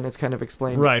Spider-Man is kind of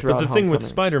explained. Right, but the thing with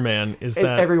Spider-Man is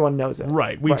that everyone knows it.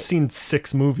 Right, we've seen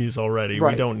 6 movies already.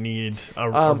 Right. We don't need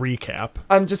a recap.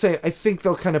 I'm just saying, I think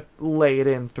they'll kind of lay it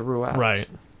in throughout. Right.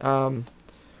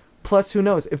 Plus, who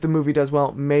knows? If the movie does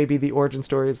well, maybe the origin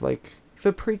story is like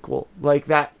the prequel. Like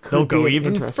that could They'll go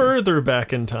even further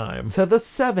back in time. To the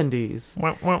 70s.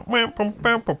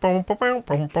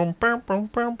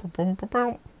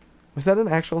 Was that an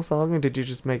actual song, or did you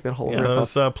just make that whole riff up? Yeah, it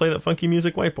was Play That Funky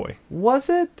Music, White Boy. Was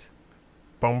it?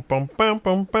 Yeah,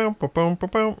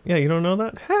 you don't know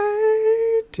that?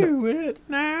 Hey, do it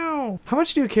now. How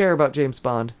much do you care about James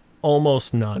Bond?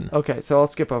 Almost none. Okay, so I'll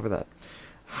skip over that.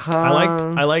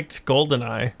 I liked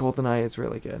GoldenEye. GoldenEye is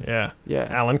really good. Yeah. Yeah.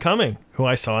 Alan Cumming, who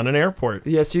I saw in an airport.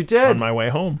 Yes, you did. On my way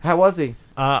home. How was he?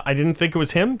 I didn't think it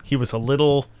was him. He was a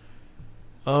little...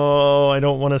 Oh, I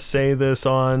don't want to say this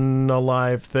on a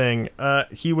live thing.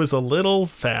 He was a little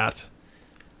fat.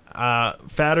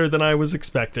 Fatter than I was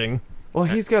expecting. Well,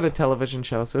 he's got a television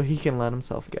show, so he can let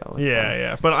himself go.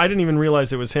 Yeah. But I didn't even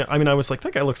realize it was him. I mean, I was like,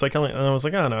 that guy looks like Ellen. And I was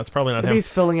like, oh, no, it's probably not him. He's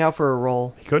filling out for a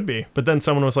role. He could be. But then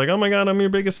someone was like, oh, my God, I'm your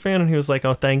biggest fan. And he was like,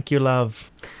 oh, thank you, love.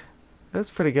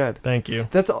 That's pretty good. Thank you.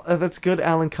 That's good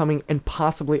Alan Cumming, and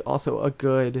possibly also a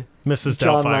good Mrs.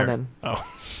 John Doubtfire. Lennon. Oh,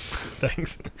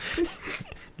 thanks.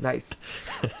 Nice.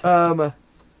 Star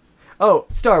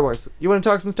Wars. You want to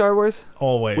talk some Star Wars?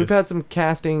 Always. We've had some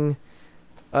casting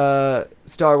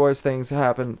Star Wars things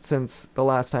happen since the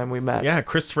last time we met. Yeah,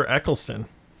 Christopher Eccleston.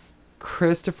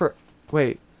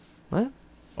 Wait, what?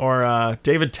 Or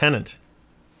David Tennant.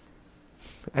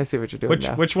 I see what you're doing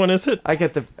now. Which one is it? I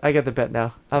get the bit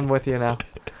now. I'm with you now. I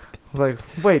was like,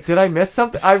 wait, did I miss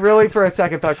something? I really, for a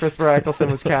second, thought Christopher Eccleston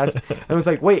was cast. And I was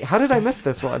like, wait, how did I miss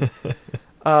this one?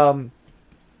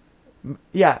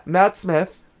 Yeah, Matt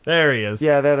Smith. There he is.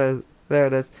 Yeah, there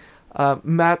it is.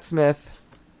 Matt Smith,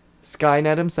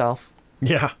 Skynet himself.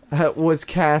 Yeah. Was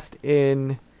cast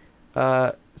in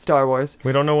Star Wars.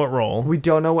 We don't know what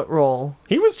role.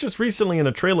 He was just recently in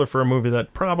a trailer for a movie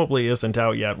that probably isn't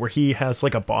out yet, where he has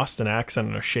like a Boston accent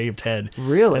and a shaved head.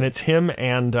 Really? And it's him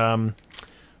and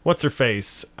what's her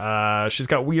face? She's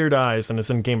got weird eyes and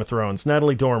is in Game of Thrones.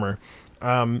 Natalie Dormer.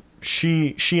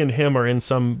 She and him are in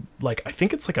some, like, I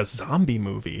think it's like a zombie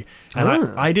movie, and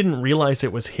I didn't realize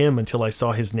it was him until I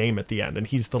saw his name at the end, and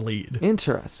he's the lead.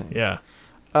 Interesting. Yeah.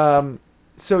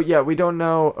 So yeah, we don't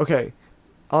know. Okay,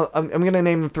 I'm gonna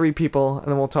name the 3 people, and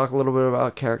then we'll talk a little bit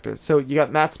about characters. So you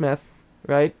got Matt Smith,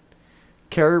 right?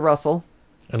 Kerry Russell.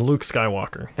 And Luke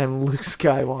Skywalker.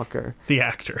 The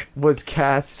actor. Was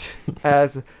cast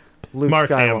as Mark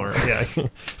Skywalker. Hamill, yeah.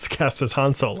 He's cast as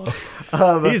Han Solo.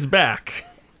 He's back.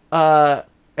 And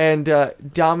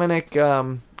Dominic,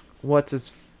 what's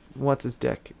his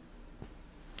dick?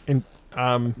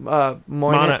 Moynihan?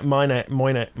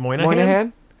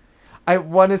 I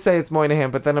want to say it's Moynihan,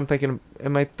 but then am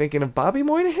I thinking of Bobby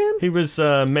Moynihan? He was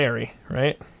Mary,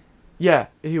 right? Yeah,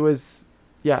 he was.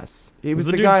 Yes, he was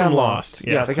the dude guy from on Lost.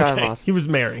 Yeah, the guy on Lost. He was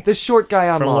Mary. The short guy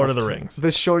on from Lost. Lord of the Rings.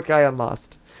 The short guy on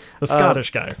Lost. The Scottish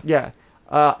guy. Yeah.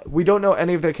 We don't know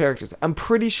any of their characters. I'm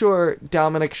pretty sure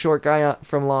Dominic, short guy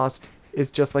from Lost, is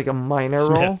just like a minor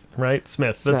role. Right?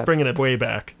 Smith. That's bringing it way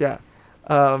back. Yeah.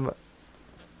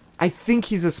 I think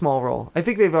he's a small role. I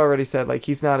think they've already said, like,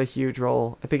 he's not a huge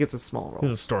role. I think it's a small role.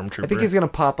 He's a stormtrooper. I think he's going to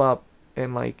pop up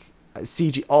in, like,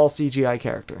 all CGI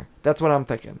character. That's what I'm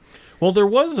thinking. Well, there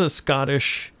was a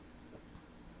Scottish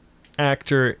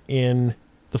actor in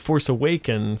The Force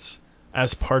Awakens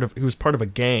who was part of a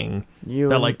gang.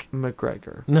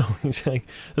 McGregor. No, he's like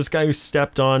this guy who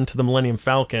stepped on to the Millennium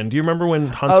Falcon. Do you remember when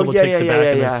Han Solo takes it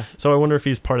back? Yeah. So I wonder if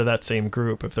he's part of that same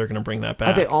group, if they're going to bring that back.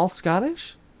 Are they all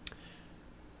Scottish?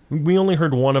 We only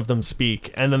heard one of them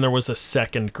speak, and then there was a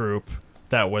second group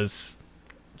that was...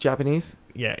 Japanese?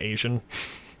 Yeah, Asian.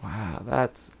 Wow,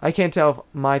 I can't tell if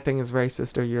my thing is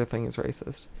racist or your thing is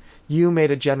racist. You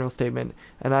made a general statement,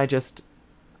 and I just,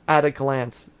 at a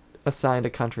glance, assigned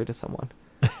a country to someone.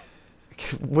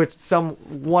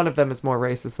 One of them is more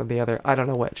racist than the other. I don't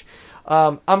know which.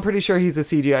 I'm pretty sure he's a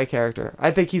CGI character.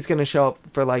 I think he's going to show up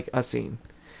for, like, a scene.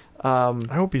 I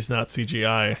hope he's not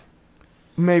CGI.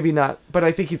 Maybe not, but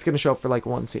I think he's going to show up for, like,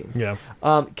 one scene. Yeah.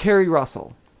 Kerry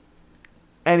Russell.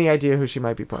 Any idea who she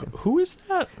might be playing? Who is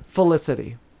that?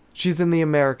 Felicity. She's in The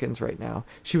Americans right now.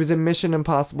 She was in Mission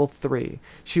Impossible 3.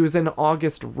 She was in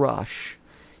August Rush.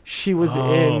 She was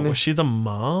in... Was she the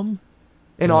mom?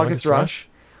 In August Rush?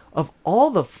 Of all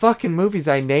the fucking movies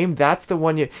I named, that's the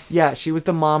one you... Yeah, she was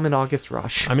the mom in August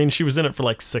Rush. I mean, she was in it for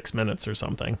like 6 minutes or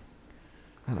something.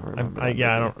 I don't remember.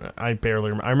 I barely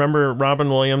remember. I remember Robin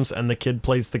Williams and the kid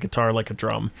plays the guitar like a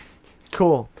drum.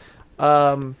 Cool.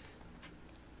 Yeah,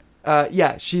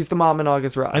 she's the mom in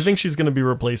August Rush. I think she's going to be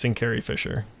replacing Carrie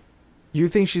Fisher. You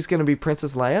think she's going to be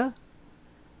Princess Leia?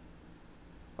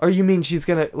 Or you mean she's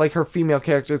going to, like, her female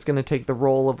character is going to take the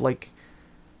role of, like,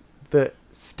 the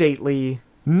stately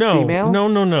female?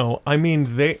 No. I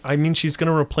mean, she's going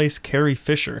to replace Carrie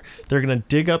Fisher. They're going to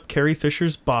dig up Carrie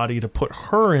Fisher's body to put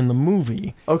her in the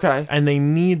movie. Okay. And they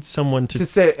need someone to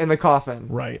sit in the coffin.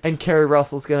 Right. And Carrie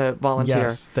Russell's going to volunteer.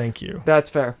 Yes, thank you. That's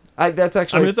fair. That's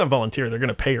actually... I mean, it's not volunteer. They're going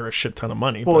to pay her a shit ton of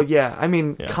money. Well, yeah. I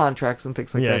mean, contracts and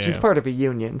things like that. She's part of a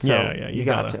union, so you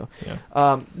got to.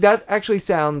 Yeah. That actually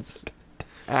sounds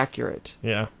accurate.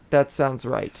 Yeah. That sounds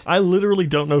right. I literally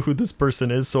don't know who this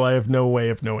person is, so I have no way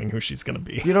of knowing who she's going to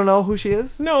be. You don't know who she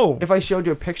is? No. If I showed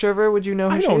you a picture of her, would you know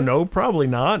who she is? I don't know. Probably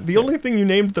not. The only thing you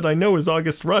named that I know is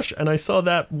August Rush, and I saw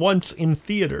that once in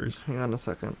theaters. Hang on a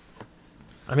second.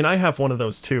 I mean, I have one of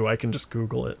those too. I can just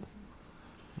Google it.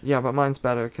 Yeah, but mine's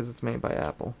better because it's made by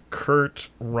Apple. Kurt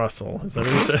Russell. Is that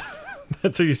what you said?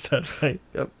 That's what you said, right?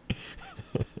 Yep.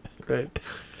 Great.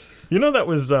 You know that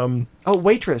was... Oh,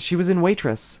 Waitress. She was in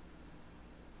Waitress.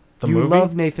 The movie? You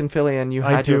love Nathan Fillion. You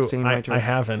had to have seen Waitress. I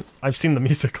haven't. I've seen the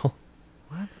musical.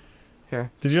 What? Here.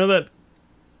 Did you know that...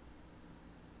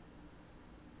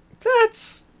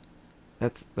 That's...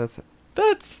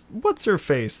 What's her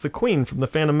face? The Queen from The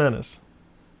Phantom Menace.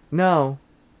 No.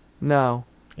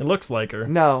 It looks like her.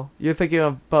 No, you're thinking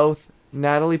of both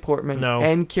Natalie Portman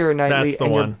and Keira Knightley, that's the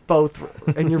and one. You're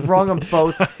both, and you're wrong on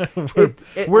both.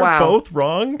 We're both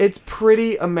wrong? It's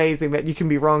pretty amazing that you can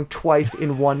be wrong twice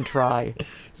in one try.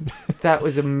 That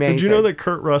was amazing. Did you know that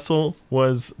Kurt Russell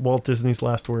was Walt Disney's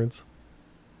last words?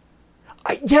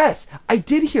 Yes, I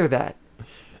did hear that.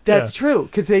 That's true,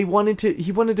 because he wanted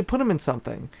to put him in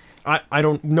something. I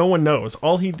don't. No one knows.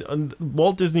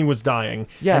 Walt Disney was dying,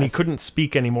 and he couldn't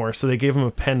speak anymore, so they gave him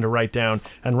a pen to write down.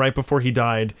 And right before he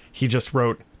died, he just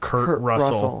wrote Kurt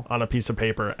Russell on a piece of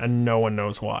paper, and no one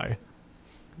knows why.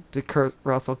 Did Kurt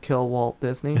Russell kill Walt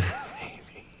Disney?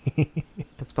 Maybe.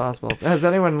 It's possible. Has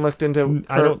anyone looked into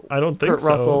I don't think Kurt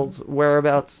Russell's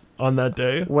whereabouts on that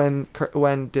day when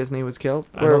Disney was killed?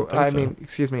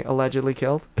 Excuse me, allegedly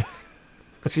killed.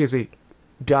 Excuse me,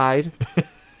 died.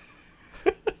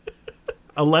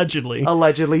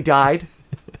 Allegedly died.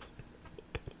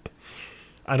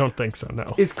 I don't think so,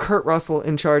 no. Is Kurt Russell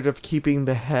in charge of keeping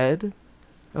the head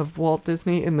of Walt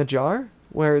Disney in the jar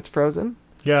where it's frozen?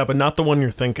 Yeah, but not the one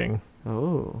you're thinking.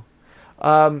 Oh.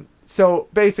 So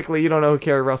basically, you don't know who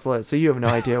Carrie Russell is, so you have no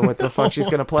idea what the fuck she's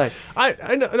gonna play.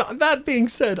 I know, that being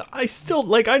said, I still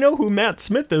I know who Matt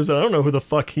Smith is, and I don't know who the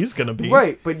fuck he's gonna be.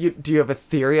 Right, but do you have a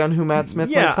theory on who Matt Smith?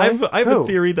 Yeah, I have a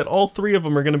theory that all three of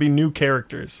them are gonna be new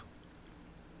characters.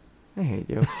 I hate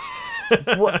you.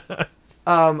 What?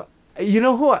 You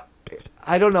know who?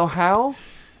 I don't know how.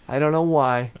 I don't know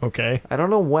why. Okay. I don't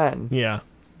know when. Yeah.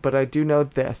 But I do know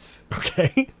this.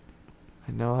 Okay.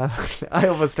 I know. I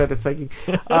almost started singing.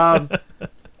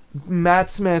 Matt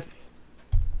Smith.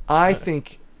 I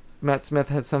think Matt Smith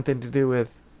has something to do with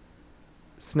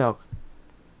Snoke.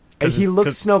 He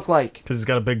looks Snoke-like. Because he's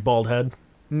got a big bald head?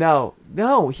 No,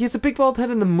 he has a big bald head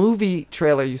in the movie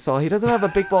trailer you saw. He doesn't have a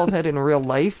big bald head in real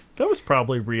life. That was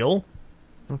probably real.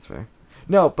 That's fair.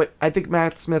 No, but I think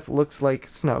Matt Smith looks like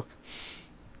Snoke.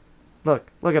 Look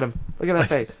at him. Look at that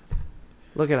face.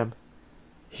 Look at him.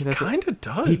 He kind of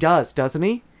does. He does, doesn't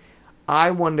he?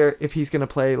 I wonder if he's going to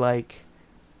play like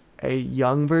a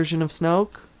young version of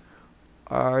Snoke,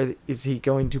 or is he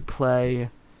going to play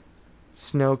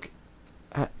Snoke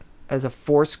as a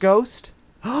Force ghost?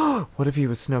 What if he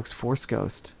was Snoke's Force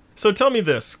ghost? So tell me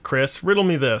this, Chris. Riddle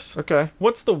me this. Okay.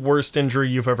 What's the worst injury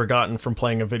you've ever gotten from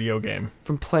playing a video game?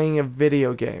 From playing a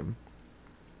video game?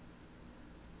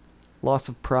 Loss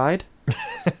of pride?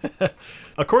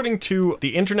 According to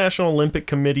the International Olympic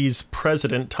Committee's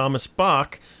president, Thomas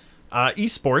Bach,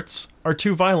 esports are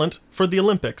too violent for the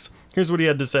Olympics. Here's what he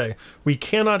had to say. We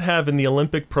cannot have in the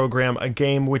Olympic program a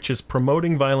game which is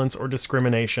promoting violence or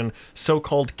discrimination,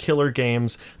 so-called killer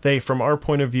games. They, from our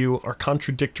point of view, are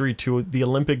contradictory to the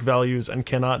Olympic values and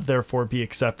cannot therefore be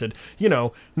accepted. You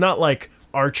know, not like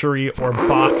archery or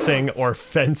boxing or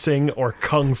fencing or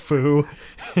kung fu.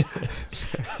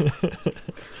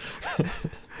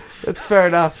 That's fair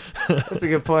enough. That's a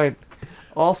good point.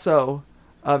 Also,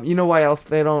 You know why else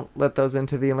they don't let those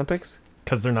into the Olympics?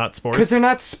 Because they're not sports? Because they're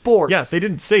not sports. Yeah, they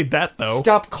didn't say that, though.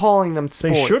 Stop calling them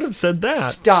sports. They should have said that.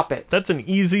 Stop it. That's an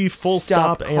easy full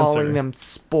stop answer. Stop calling them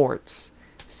sports.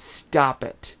 Stop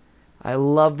it. I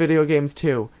love video games,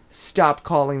 too. Stop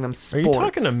calling them sports. Are you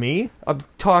talking to me? I'm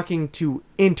talking to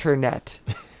internet.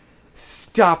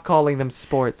 Stop calling them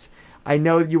sports. I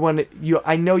know you want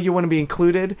to be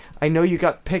included. I know you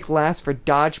got picked last for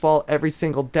dodgeball every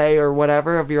single day or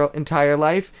whatever of your entire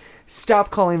life. Stop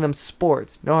calling them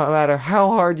sports. No matter how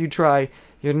hard you try,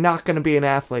 you're not going to be an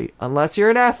athlete. Unless you're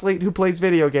an athlete who plays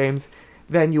video games,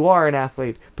 then you are an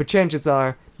athlete. But chances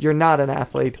are, you're not an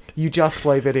athlete. You just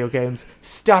play video games.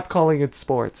 Stop calling it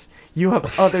sports. You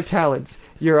have other talents.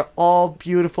 You're all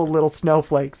beautiful little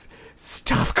snowflakes.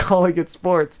 Stop calling it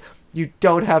sports. You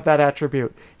don't have that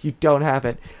attribute. You don't have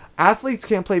it. Athletes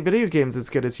can't play video games as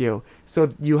good as you,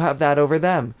 so you have that over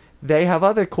them. They have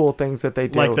other cool things that they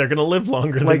do. Like they're going to live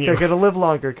longer than you. Like they're going to live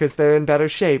longer because they're in better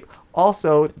shape.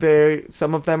 Also,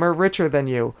 some of them are richer than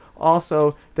you.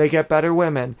 Also, they get better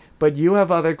women. But you have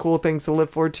other cool things to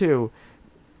live for, too.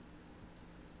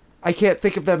 I can't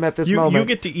think of them at this moment. You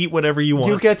get to eat whatever you want.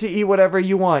 You get to eat whatever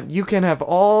you want. You can have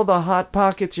all the Hot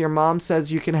Pockets your mom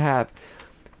says you can have.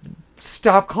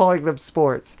 Stop calling them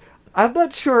sports. I'm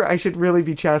not sure I should really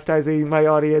be chastising my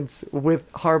audience with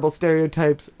horrible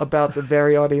stereotypes about the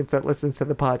very audience that listens to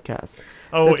the podcast.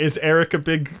 Oh, is Eric a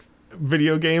big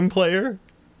video game player?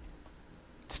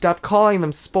 Stop calling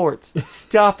them sports.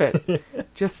 Stop it.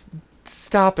 Just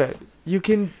stop it. You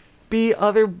can be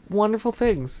other wonderful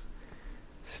things.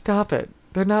 Stop it.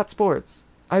 They're not sports.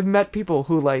 I've met people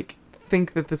who,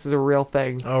 think that this is a real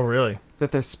thing. Oh, really?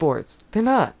 That they're sports. They're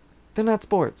not. They're not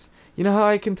sports. You know how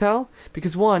I can tell?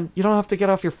 Because, one, you don't have to get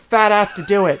off your fat ass to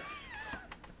do it.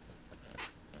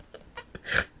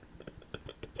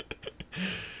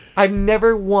 I've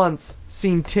never once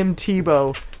seen Tim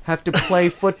Tebow have to play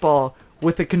football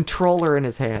with a controller in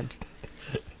his hand.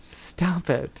 Stop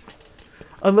it.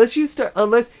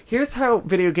 Here's how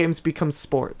video games become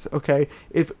sports, okay?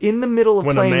 If in the middle of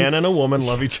when playing... a man and a woman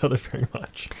love each other very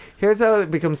much. Here's how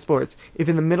it becomes sports. If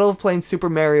in the middle of playing Super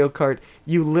Mario Kart,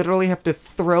 you literally have to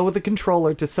throw the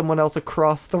controller to someone else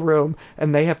across the room,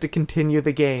 and they have to continue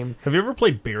the game. Have you ever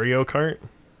played Mario Kart?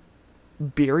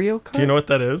 Mario Kart? Do you know what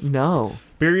that is? No.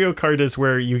 Mario Kart is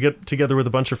where you get together with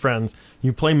a bunch of friends,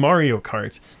 you play Mario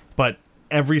Kart, but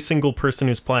every single person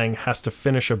who's playing has to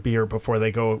finish a beer before they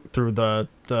go through the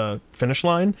finish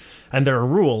line. And there are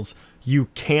rules. You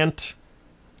can't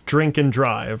drink and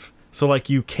drive. So,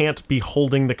 you can't be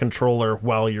holding the controller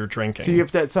while you're drinking. So you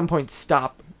have to, at some point,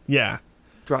 stop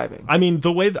driving. I mean,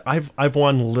 the way that I've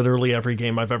won literally every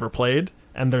game I've ever played,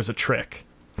 and there's a trick.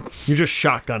 You just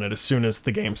shotgun it as soon as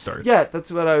the game starts. Yeah,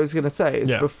 that's what I was going to say.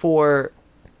 Before...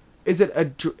 Is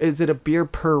it a beer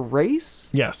per race?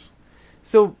 Yes.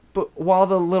 So, but while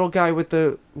the little guy with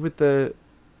the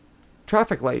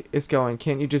traffic light is going,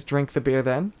 can't you just drink the beer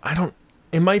then?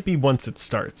 It might be once it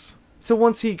starts. So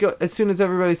as soon as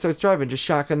everybody starts driving, just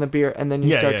shotgun the beer and then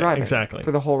you start driving. Exactly.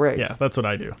 For the whole race. Yeah, that's what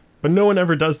I do. But no one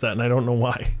ever does that, and I don't know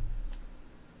why.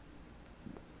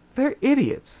 They're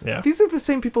idiots. Yeah. These are the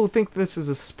same people who think this is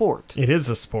a sport. It is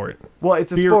a sport. Well,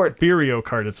 it's a sport. Mario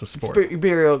Kart is a sport.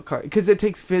 Mario Kart, because it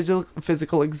takes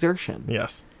physical exertion.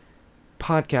 Yes.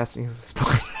 Podcasting is a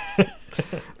sport.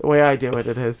 The way I do it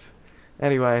is.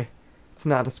 Anyway, it's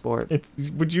not a sport. It's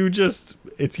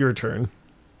your turn.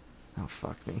 Oh,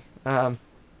 fuck me. I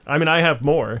mean, I have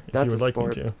more if you would like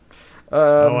sport. me to.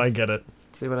 I get it.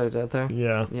 See what I did there?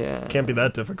 Yeah. Yeah. Can't be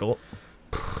that difficult.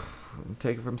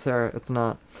 Take it from Sarah. It's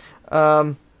not.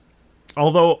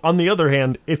 Although, on the other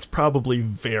hand, it's probably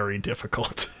very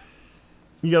difficult.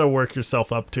 You gotta work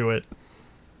yourself up to it.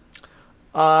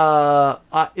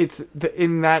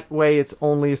 In that way, it's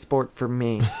only a sport for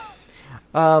me.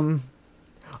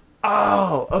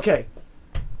 Okay.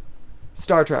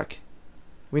 Star Trek.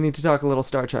 We need to talk a little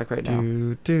Star Trek right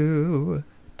now.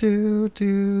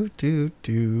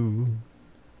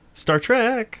 Star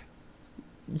Trek.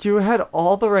 You had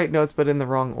all the right notes, but in the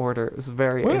wrong order. It was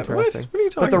very interesting. What are you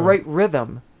talking about? But the right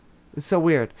rhythm. It's so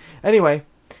weird. Anyway,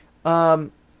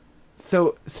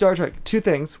 so Star Trek, two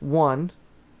things. One,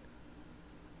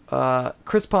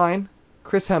 Chris Pine,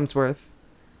 Chris Hemsworth.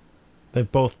 They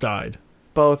both died.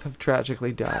 Both have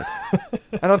tragically died.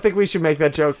 I don't think we should make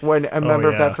that joke when a member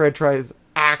of that franchise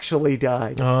actually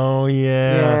died. Oh,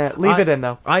 yeah. Yeah, leave it in,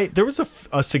 though. There was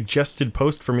a suggested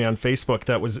post for me on Facebook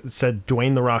that said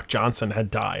Dwayne "The Rock" Johnson had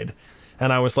died.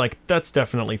 And I was like, that's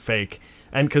definitely fake.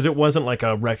 And because it wasn't like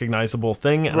a recognizable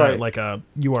thing, and like a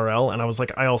URL, and I was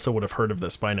like, I also would have heard of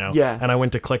this by now. Yeah. And I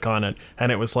went to click on it,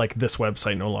 and it was like, this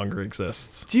website no longer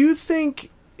exists. Do you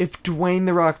think if Dwayne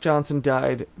 "The Rock" Johnson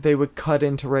died, they would cut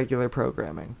into regular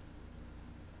programming?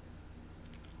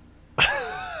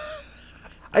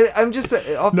 I'm just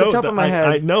off the top of my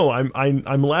head.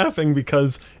 I'm laughing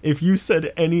because if you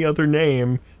said any other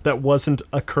name that wasn't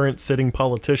a current sitting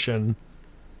politician,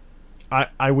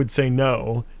 I would say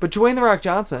no. But Dwayne "The Rock"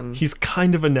 Johnson, he's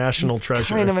kind of a national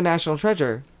treasure. Kind of a national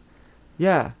treasure.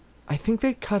 Yeah, I think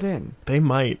they cut in. They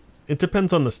might. It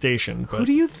depends on the station. But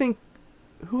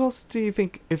Who else do you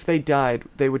think, if they died,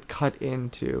 they would cut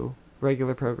into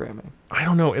regular programming? I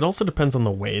don't know. It also depends on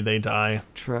the way they die.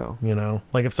 True. You know,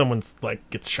 like if someone's like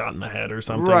gets shot in the head or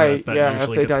something. Right. That yeah.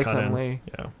 usually If they gets die cut suddenly.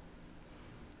 in.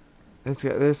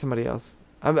 Yeah. There's somebody else.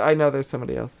 I know there's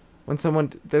somebody else.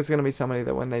 There's gonna be somebody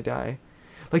that when they die,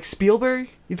 like Spielberg.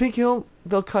 You think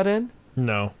they'll cut in?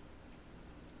 No.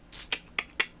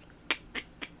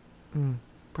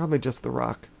 Probably just The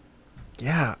Rock.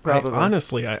 Yeah.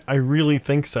 Honestly, I really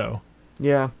think so.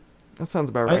 Yeah. That sounds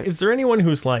about right. Is there anyone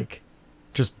who's like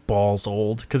just balls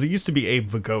old? Because it used to be Abe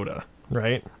Vigoda,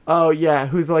 right? Oh yeah,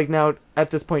 who's like now at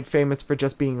this point famous for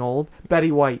just being old?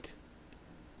 Betty White.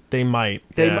 They might.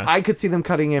 I could see them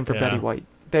cutting in for Betty White.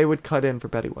 They would cut in for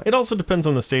Betty White. It also depends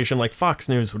on the station. Like Fox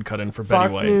News would cut in for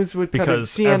Betty White. Fox News would cut in.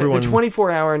 CNN, the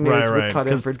 24-hour news would cut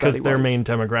in for Betty White. Because their main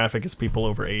demographic is people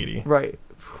over 80. Right.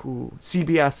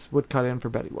 CBS would cut in for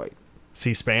Betty White.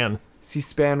 C-SPAN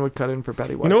would cut in for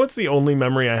Betty White. You know what's the only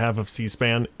memory I have of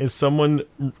C-SPAN is someone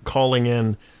calling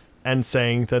in and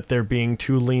saying that they're being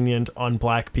too lenient on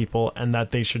black people and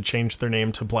that they should change their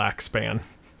name to Black Span.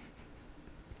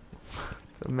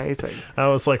 It's amazing. I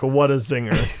was like, what a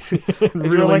zinger. Really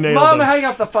you're like, Mom, hang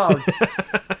up the phone.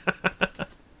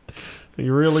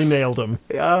 You really nailed him.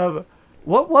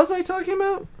 What was I talking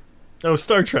about? Oh,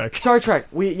 Star Trek. Star Trek.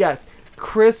 Yes.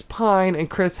 Chris Pine and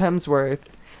Chris Hemsworth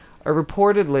are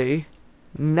reportedly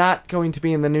not going to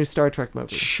be in the new Star Trek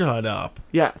movie. Shut up.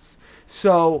 Yes.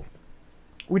 So,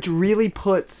 which really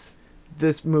puts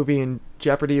this movie in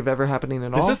jeopardy of ever happening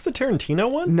at all. Is this the Tarantino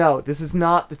one? No, this is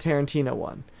not the Tarantino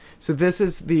one. So this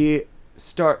is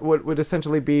what would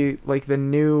essentially be like the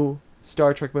new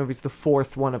Star Trek movies, the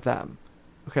fourth one of them.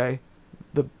 Okay?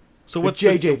 What's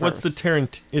the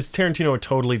Tarantino? Is Tarantino a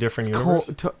totally different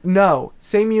universe? No,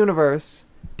 same universe,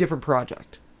 different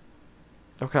project.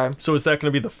 Okay. So is that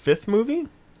going to be the fifth movie?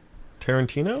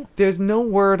 Tarantino? There's no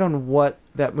word on what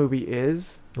that movie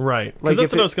is. Right. Because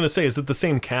that's what I was going to say. Is it the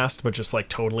same cast but just like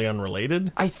totally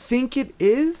unrelated? I think it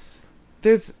is.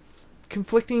 There's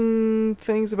conflicting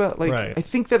things about like I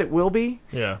think that it will be.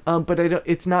 Yeah. But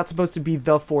it's not supposed to be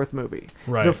the fourth movie.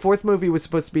 Right. The fourth movie was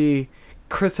supposed to be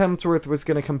Chris Hemsworth was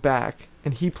going to come back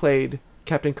and he played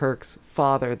Captain Kirk's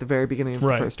father at the very beginning of the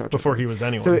first Star Trek. Before he was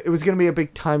anyone. So it was going to be a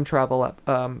big time travel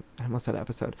I almost said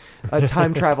episode. A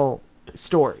time travel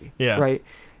story. Yeah. Right?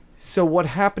 So what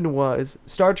happened was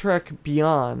Star Trek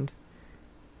Beyond,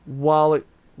 while it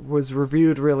was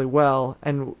reviewed really well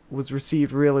and was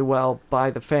received really well by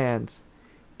the fans,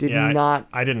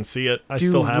 I didn't see it. I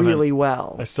still haven't. Really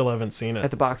well. I still haven't seen it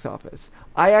at the box office.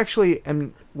 I actually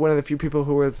am one of the few people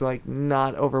who was like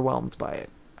not overwhelmed by it.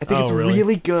 I think it's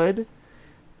really good,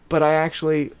 but I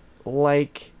actually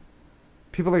like.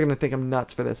 People are gonna think I'm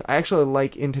nuts for this. I actually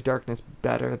like Into Darkness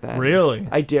better than. Really?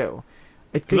 I do.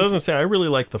 I was gonna say I really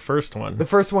like the first one. The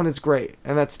first one is great,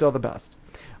 and that's still the best.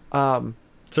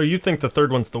 So you think the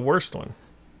third one's the worst one?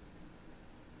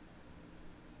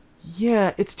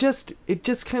 Yeah, it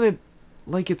just kind of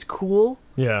like it's cool.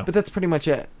 Yeah. But that's pretty much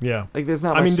it. Yeah. Like there's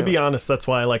not much. I mean, to be honest, that's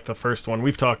why I like the first one.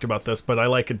 We've talked about this, but I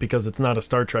like it because it's not a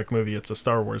Star Trek movie; it's a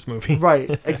Star Wars movie.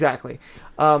 Right. Exactly.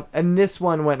 And this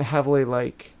one went heavily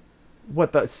like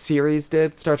what the series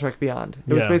did, Star Trek Beyond.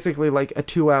 It was basically like a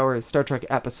 2-hour Star Trek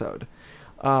episode.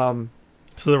 So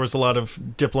there was a lot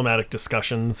of diplomatic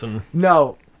discussions and.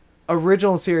 No.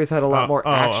 Original series had a lot more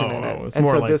action in it. And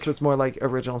so like this was more like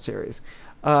original series.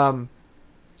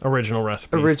 Original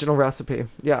recipe. Original recipe,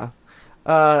 yeah.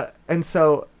 And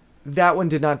so that one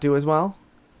did not do as well.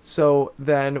 So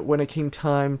then when it came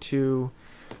time to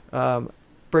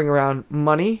bring around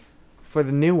money for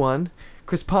the new one,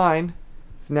 Chris Pine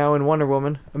is now in Wonder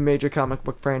Woman, a major comic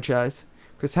book franchise.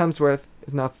 Chris Hemsworth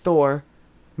is now Thor,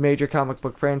 major comic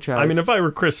book franchise. I mean, if I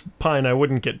were Chris Pine, I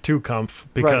wouldn't get too comf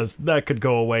because that could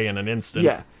go away in an instant.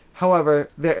 Yeah. However,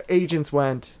 their agents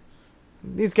went,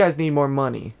 these guys need more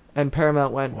money. And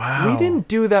Paramount went, we didn't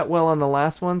do that well on the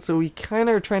last one, so we kind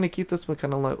of are trying to keep this one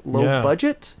kind of low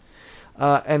budget.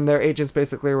 And their agents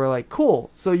basically were like, "Cool,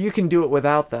 so you can do it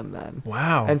without them then."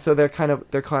 Wow. And so they're kind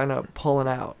of pulling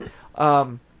out.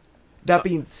 That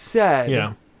being said,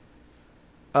 yeah.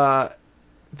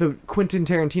 The Quentin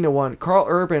Tarantino one, Carl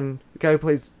Urban, the guy who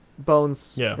plays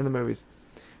Bones in the movies.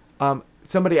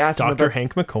 Somebody asked him about Dr.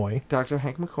 Hank McCoy. Dr.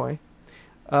 Hank McCoy.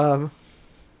 I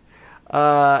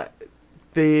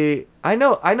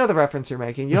know the reference you're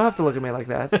making. You don't have to look at me like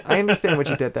that. I understand what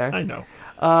you did there. I know.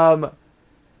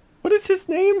 What is his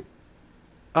name?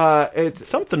 It's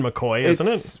something McCoy, isn't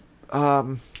it?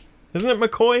 Isn't it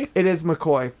McCoy? It is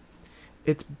McCoy.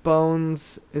 It's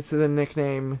Bones. It's the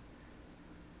nickname.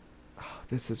 Oh,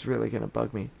 this is really gonna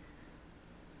bug me.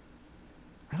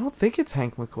 I don't think it's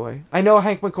Hank McCoy. I know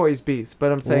Hank McCoy's Beast,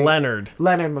 but I'm saying Leonard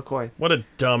McCoy. What a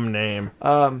dumb name.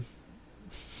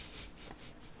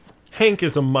 Hank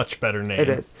is a much better name. It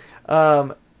is.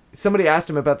 Somebody asked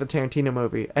him about the Tarantino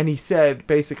movie, and he said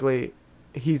basically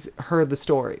he's heard the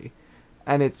story,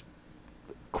 and it's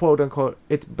quote unquote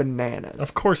it's bananas.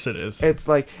 Of course it is. It's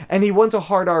like, and he wants a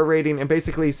hard R rating, and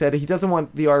basically he said he doesn't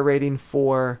want the R rating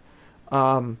for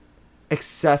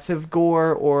excessive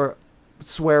gore or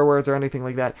swear words or anything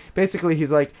like that. Basically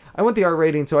he's like, I want the R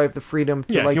rating so I have the freedom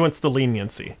to he wants the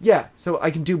leniency. Yeah, so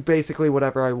I can do basically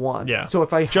whatever I want. Yeah. So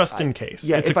if I just in case.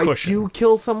 Yeah, it's if a cushion. I do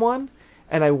kill someone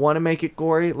and I want to make it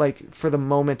gory, like for the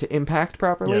moment to impact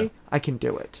properly, I can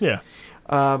do it. Yeah.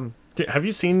 Have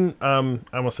you seen I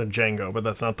almost said Django, but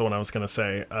that's not the one I was going to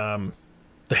say. The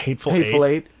Hateful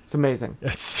Eight. It's amazing.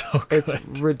 It's so good.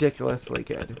 It's ridiculously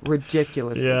good.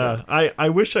 Ridiculously good. I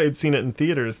wish I had seen it in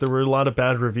theaters. There were a lot of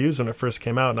bad reviews when it first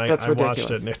came out, and I watched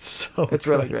it, and it's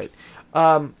really great.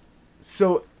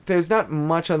 So there's not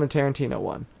much on the Tarantino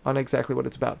one on exactly what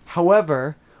it's about.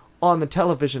 However, on the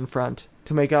television front,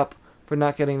 to make up for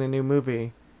not getting the new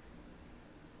movie,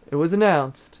 it was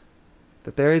announced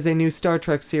that there is a new Star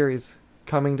Trek series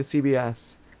coming to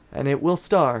CBS, and it will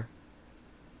star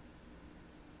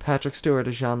Patrick Stewart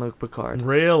as Jean-Luc Picard.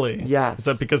 Really? Yes. Is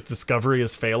that because Discovery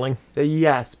is failing?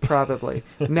 Yes, probably.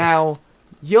 Now,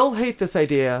 you'll hate this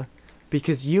idea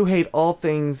because you hate all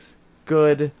things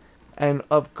good and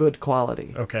of good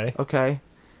quality. Okay. Okay?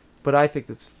 But I think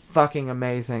it's fucking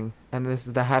amazing, and this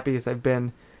is the happiest I've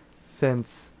been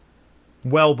since...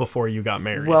 Well before you got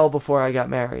married. Well before I got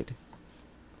married.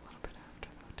 A little bit after,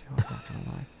 though, too. I'm not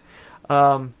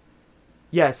gonna lie.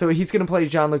 Yeah, so he's going to play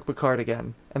Jean-Luc Picard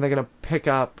again, and they're going to pick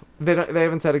up... They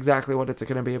haven't said exactly what it's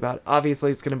going to be about.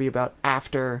 Obviously, it's going to be about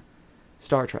after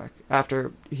Star Trek,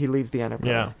 after he leaves the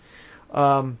Enterprise.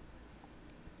 Yeah.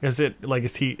 Is it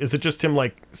just him,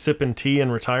 like, sipping tea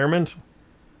in retirement?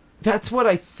 That's what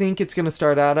I think it's going to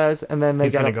start out as, and then they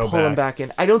got to pull him back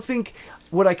in. I don't think...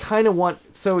 What I kind of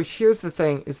want... So here's the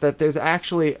thing, is that there's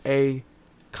actually a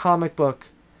comic book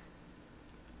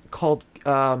called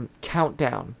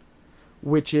Countdown,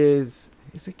 which is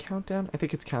it Countdown? I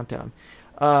think it's Countdown.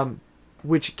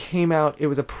 Which came out, it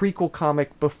was a prequel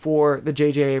comic before the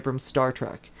J.J. Abrams Star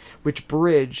Trek, which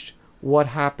bridged what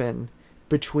happened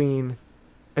between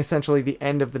essentially the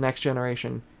end of The Next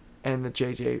Generation and the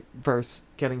J.J. verse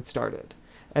getting started.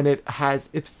 And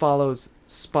it follows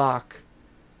Spock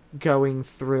going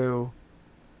through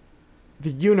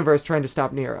the universe trying to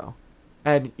stop Nero.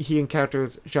 And he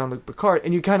encounters Jean-Luc Picard,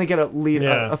 and you kind of get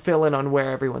a fill-in on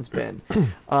where everyone's been.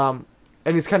 And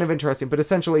it's kind of interesting, but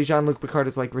essentially Jean-Luc Picard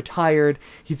is like retired.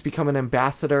 He's become an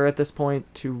ambassador at this point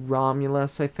to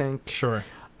Romulus, I think. Sure.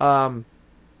 And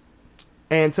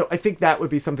so I think that would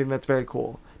be something that's very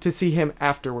cool, to see him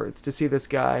afterwards, to see this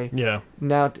guy. Yeah.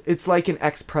 Now, it's like an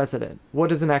ex-president. What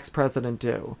does an ex-president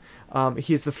do?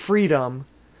 He has the freedom,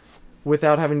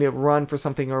 without having to run for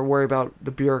something or worry about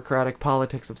the bureaucratic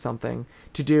politics of something,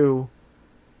 to do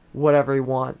whatever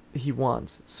he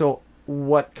wants. So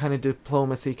what kind of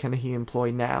diplomacy can he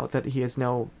employ now that he has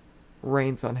no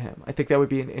reins on him? I think that would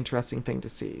be an interesting thing to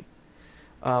see.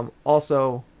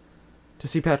 Also, to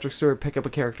see Patrick Stewart pick up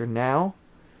a character now,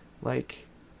 like,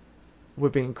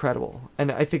 would be incredible.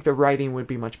 And I think the writing would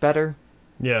be much better.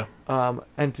 Yeah.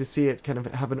 And to see it kind of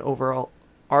have an overall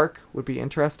arc would be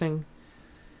interesting.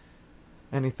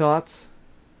 Any thoughts?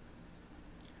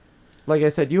 Like I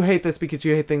said, you hate this because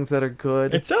you hate things that are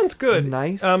good. It sounds good.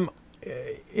 Nice.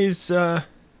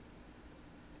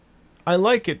 I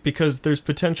like it because there's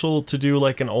potential to do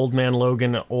like an Old Man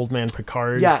Logan, Old Man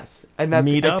Picard. Yes, and that's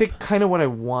I think kind of what I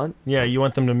want. Yeah, you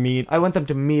want them to meet. I want them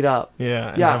to meet up.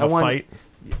 Yeah, and have a fight.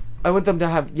 I want them to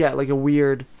have like a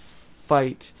weird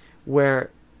fight where,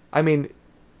 I mean,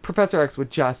 Professor X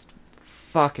would just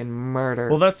fucking murder.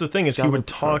 Well, that's the thing, is he would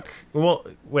talk. Well,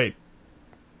 wait.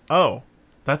 Oh,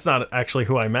 that's not actually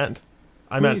who I meant.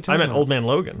 I meant Old Man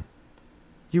Logan.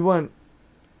 You want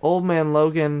Old Man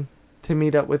Logan to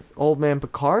meet up with Old Man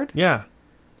Picard? Yeah.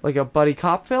 Like a buddy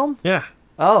cop film? Yeah.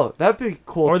 Oh, that'd be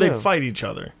cool, or too. they'd fight each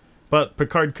other. But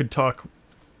Picard could talk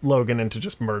Logan into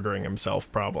just murdering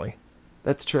himself, probably.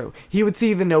 That's true. He would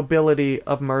see the nobility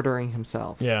of murdering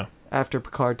himself. Yeah. After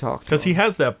Picard talked to him. Because he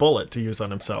has that bullet to use on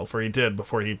himself, or he did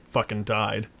before he fucking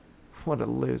died. What a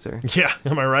loser. Yeah,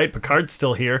 am I right? Picard's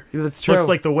still here. That's true. Looks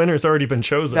like the winner's already been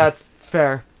chosen. That's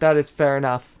fair. That is fair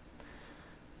enough.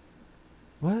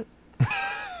 What?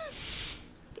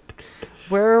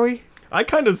 Where are we? I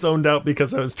kind of zoned out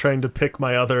because I was trying to pick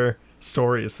my other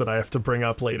stories that I have to bring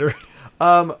up later.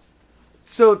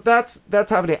 So that's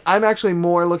happening. I'm actually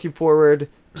more looking forward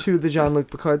to the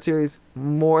Jean-Luc Picard series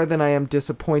more than I am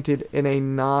disappointed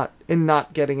in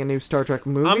not getting a new Star Trek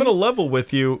movie. I'm gonna level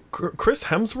with you. Chris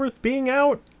Hemsworth being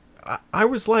out, I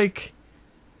was like,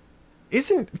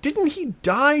 didn't he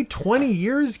die 20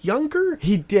 years younger?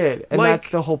 He did, and that's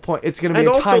the whole point. It's gonna be a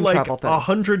time travel thing. And also,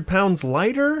 100 pounds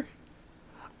lighter.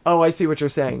 Oh, I see what you're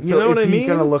saying. So you know what I mean? He's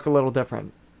gonna look a little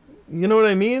different. You know what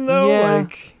I mean, though? Yeah.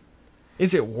 Like,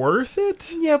 is it worth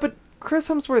it? Yeah, but Chris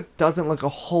Hemsworth doesn't look a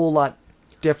whole lot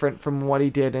different from what he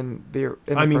did in the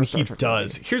I mean, first he Star Trek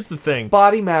does. movie. Here's the thing.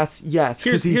 Body mass, yes,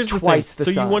 because he's twice the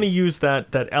size. So you want to use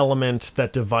that element,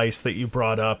 that device that you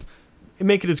brought up, and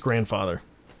make it his grandfather.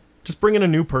 Just bring in a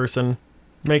new person.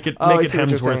 Make it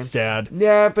Hemsworth's dad.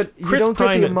 Yeah, but you don't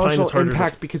get the emotional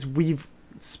impact because we've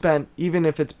spent, even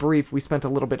if it's brief, we spent a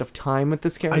little bit of time with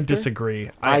this character. I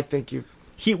disagree. I think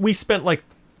we spent like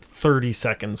 30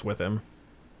 seconds with him.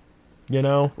 You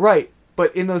know? Right.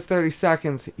 But in those 30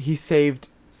 seconds, he saved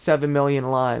 7 million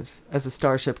lives as a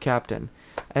starship captain.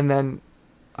 And then,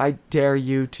 I dare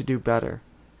you to do better.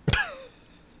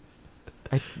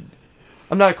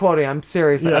 I'm not quoting. I'm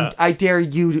serious. Yeah. I dare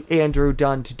you, Andrew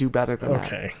Dunn, to do better than that.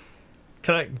 Okay.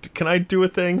 Can I do a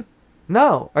thing?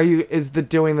 No. Is the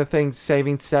doing the thing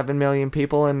saving 7 million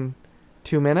people in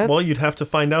 2 minutes? Well, you'd have to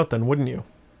find out then, wouldn't you?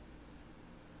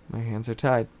 My hands are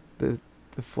tied. The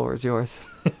floor is yours.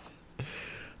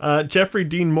 Jeffrey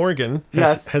Dean Morgan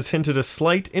has hinted a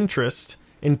slight interest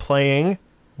in playing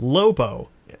Lobo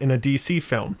in a DC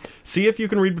film. See if you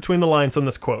can read between the lines on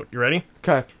this quote. You ready?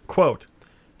 Okay. Quote,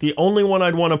 "The only one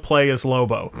I'd want to play is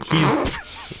Lobo.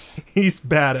 He's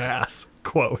badass."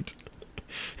 Quote.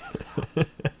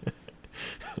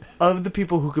 Of the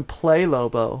people who could play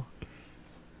Lobo,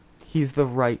 he's the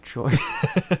right choice.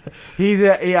 He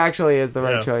actually is the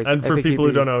right choice. And for people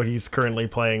who don't know, he's currently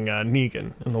playing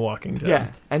Negan in The Walking Dead. Yeah,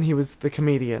 and he was the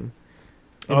comedian.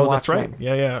 Oh, that's right.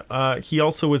 Yeah. He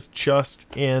also was just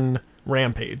in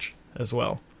Rampage as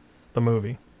well, the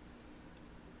movie.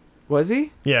 Was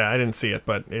he? Yeah, I didn't see it,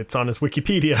 but it's on his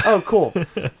Wikipedia. Oh, cool.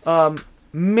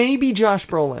 Maybe Josh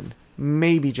Brolin.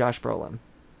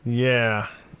 Yeah.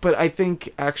 But I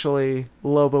think actually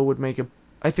Lobo would make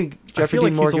I think Jeffrey I feel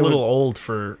like Dean Morgan he's a little old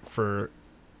for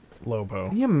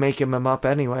Lobo. You make him up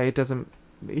anyway. It doesn't.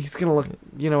 He's gonna look.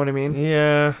 You know what I mean?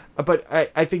 Yeah. But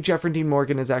I think Jeffrey Dean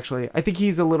Morgan is actually. I think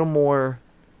he's a little more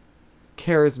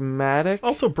charismatic.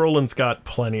 Also, Brolin's got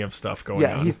plenty of stuff going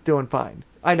on. Yeah, he's doing fine.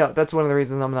 I know that's one of the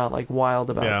reasons I'm not like wild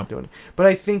about doing it. But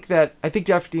I think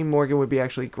Jeffrey Dean Morgan would be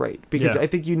actually great because I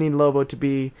think you need Lobo to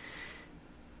be.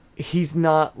 He's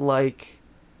not like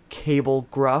Cable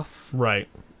gruff. Right.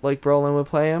 Like Brolin would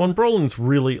play him. Well, Brolin's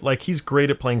really, he's great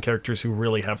at playing characters who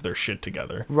really have their shit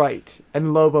together. Right.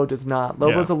 And Lobo does not.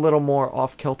 Lobo's a little more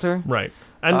off-kilter. Right.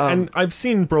 And I've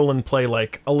seen Brolin play,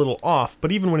 a little off,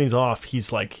 but even when he's off,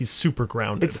 he's super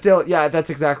grounded. It's still, that's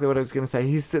exactly what I was going to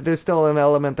say. There's still an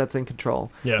element that's in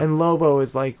control. Yeah. And Lobo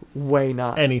is, way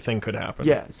not. Anything could happen.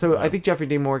 Yeah. So I think Jeffrey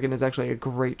Dean Morgan is actually a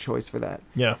great choice for that.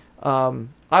 Yeah.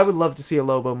 I would love to see a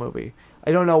Lobo movie.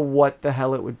 I don't know what the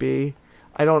hell it would be.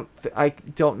 I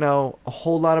don't know a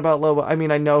whole lot about Lobo. I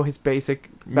mean, I know his basic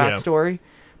backstory,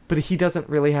 but he doesn't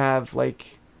really have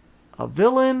a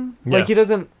villain. Yeah. He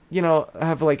doesn't,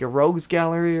 have a rogues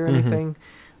gallery or anything.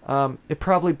 It'd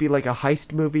probably be a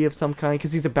heist movie of some kind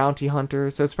because he's a bounty hunter.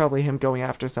 So it's probably him going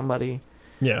after somebody.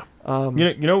 Yeah.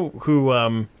 You know who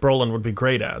Brolin would be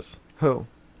great as? Who?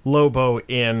 Lobo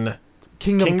in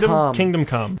Kingdom Come. Kingdom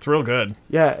Come. It's real good.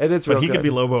 Yeah, it is real good. But he could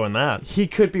be Lobo in that. He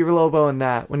could be Lobo in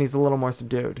that when he's a little more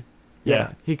subdued.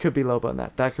 Yeah. He could be Lobo in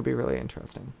that. That could be really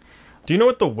interesting. Do you know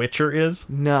what The Witcher is?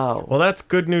 No. Well, that's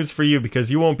good news for you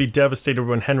because you won't be devastated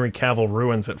when Henry Cavill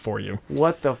ruins it for you.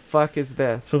 What the fuck is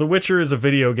this? So The Witcher is a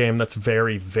video game that's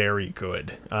very, very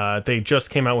good. They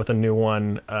just came out with a new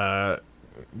one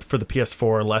for the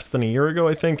PS4 less than a year ago,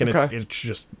 I think, and it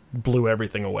just blew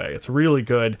everything away. It's really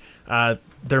good.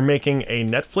 They're making a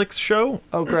Netflix show.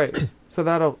 Oh, great. So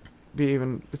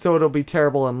it'll be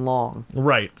terrible and long.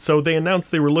 Right. So they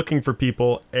announced they were looking for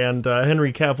people, and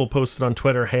Henry Cavill posted on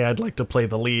Twitter, "Hey, I'd like to play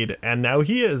the lead," and now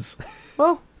he is.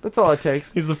 Well, that's all it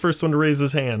takes. He's the first one to raise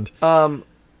his hand.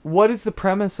 What is the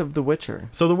premise of The Witcher?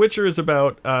 So The Witcher is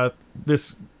about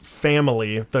this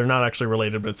family. They're not actually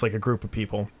related, but it's like a group of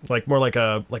people, like more like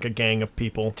a gang of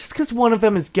people. Just because one of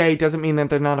them is gay doesn't mean that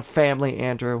they're not a family,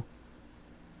 Andrew.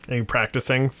 Are you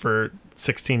practicing for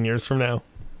 16 years from now?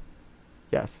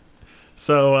 Yes.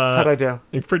 So how'd I do?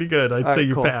 You're pretty good. I'd say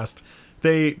you passed.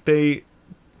 They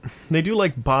do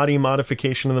like body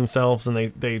modification of themselves, and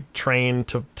they train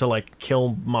to like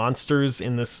kill monsters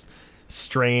in this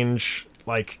strange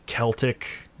like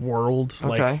Celtic world,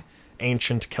 like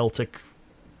ancient Celtic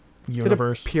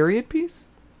universe. Is it a period piece?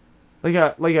 Like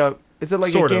a is it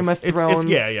like sort a Game of Thrones?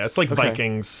 It's like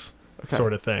Vikings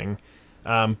sort of thing.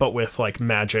 But with like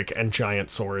magic and giant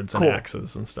swords and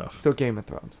axes and stuff. So Game of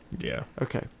Thrones. Yeah.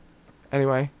 Okay.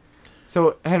 Anyway,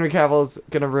 so Henry Cavill's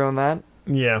gonna ruin that.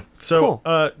 Yeah. So,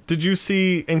 did you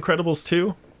see Incredibles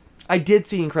 2? I did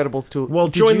see Incredibles 2. Well,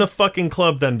 join the fucking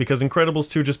club then, because Incredibles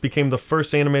 2 just became the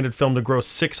first animated film to gross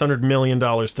 $600 million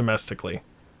domestically.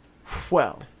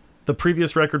 Well. The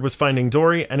previous record was Finding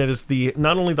Dory, and it is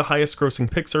not only the highest grossing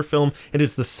Pixar film, it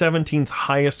is the 17th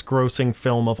highest grossing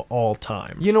film of all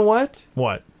time. You know what?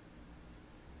 What?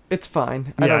 It's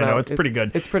fine. I know. It's pretty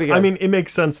good. It's pretty good. I mean, it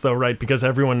makes sense, though, right? Because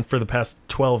everyone for the past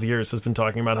 12 years has been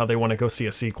talking about how they want to go see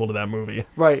a sequel to that movie.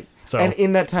 Right. So, and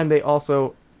in that time, they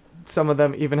also, some of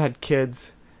them even had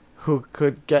kids who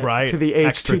could get to the age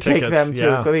extra to tickets, take them,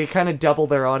 too. So they kind of double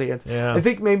their audience. Yeah. I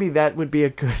think maybe that would be a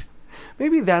good...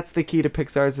 Maybe that's the key to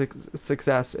Pixar's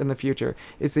success in the future,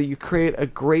 is that you create a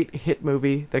great hit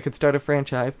movie that could start a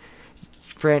franchise.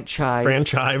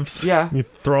 Yeah. You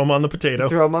throw them on the potato.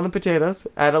 Throw them on the potatoes,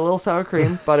 add a little sour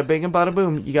cream, bada bing and bada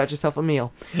boom, you got yourself a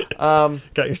meal.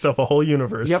 Got yourself a whole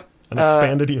universe. Yep. An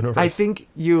expanded universe. I think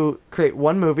you create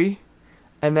one movie,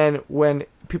 and then when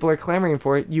people are clamoring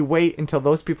for it, you wait until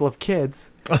those people have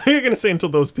kids. I think you're going to say until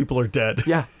those people are dead.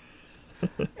 Yeah.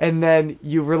 And then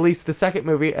you release the second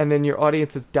movie, and then your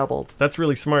audience is doubled. That's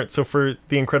really smart. So for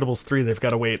The Incredibles 3, they've got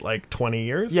to wait like 20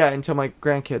 years? Yeah, until my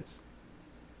grandkids.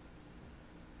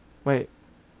 Wait.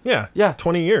 Yeah.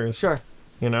 20 years. Sure.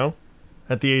 You know?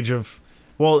 At the age of...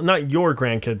 Well, not your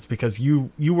grandkids, because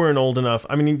you weren't old enough.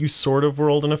 I mean, you sort of were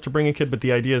old enough to bring a kid, but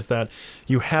the idea is that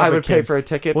you have a kid... I would pay for a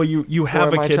ticket. Well, you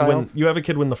have a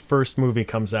kid when the first movie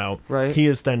comes out. Right. He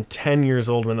is then 10 years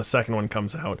old when the second one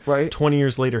comes out. Right. 20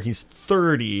 years later, he's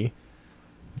 30.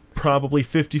 Probably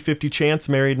 50-50 chance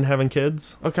married and having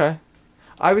kids. Okay.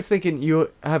 I was thinking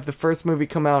you have the first movie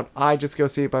come out, I just go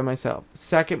see it by myself. The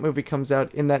second movie comes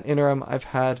out, in that interim, I've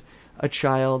had a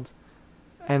child...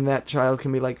 and that child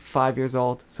can be like 5 years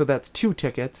old, so that's 2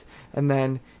 tickets, and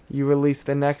then you release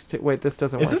the next... Wait, this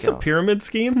doesn't work out. Is this a pyramid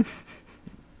scheme?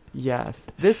 Yes.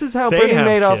 This is how Bernie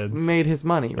Madoff made his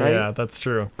money, right? Yeah, that's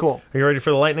true. Cool. Are you ready for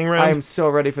the lightning round? I am so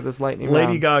ready for this lightning round.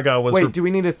 Lady Gaga was... Wait, do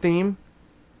we need a theme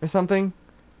or something?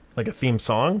 Like a theme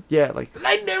song? Yeah, like...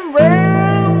 Lightning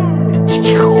round!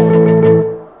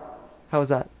 How was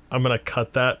that? I'm going to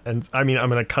cut that, and I'm going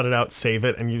to cut it out, save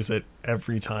it, and use it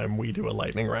every time we do a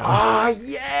lightning round. Ah,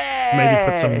 yeah!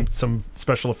 Maybe put some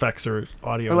special effects or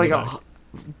audio. Or like a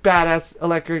badass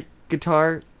electric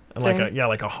guitar and thing?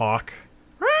 like a hawk.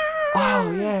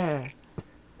 Oh, yeah.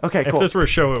 Okay, cool. If this were a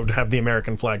show, it would have the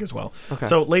American flag as well. Okay.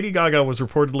 So Lady Gaga was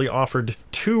reportedly offered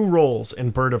 2 roles in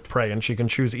Bird of Prey, and she can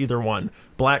choose either one.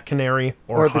 Black Canary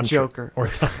or the Joker. Or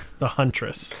the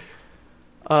Huntress.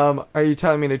 Are you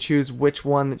telling me to choose which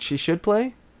one that she should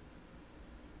play?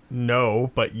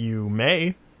 No, but you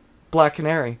may. Black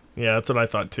Canary. Yeah, that's what I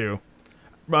thought too.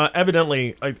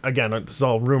 Evidently, again, this is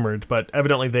all rumored, but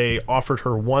evidently they offered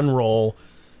her one role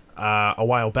a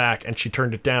while back, and she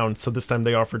turned it down. So this time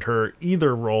they offered her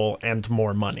either role and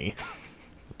more money.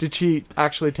 Did she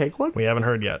actually take one? We haven't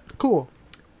heard yet. Cool.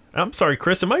 I'm sorry,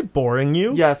 Chris. Am I boring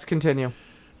you? Yes, continue.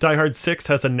 Die Hard 6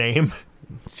 has a name.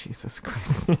 Jesus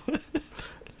Christ.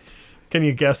 Can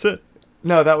you guess it?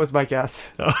 No, that was my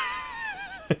guess. Oh.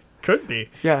 Could be.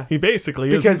 Yeah. He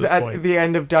basically is because at this point. At the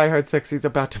end of Die Hard 6, he's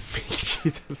about to meet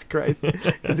Jesus Christ.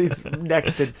 Because he's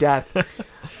next to death.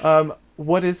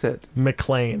 What is it?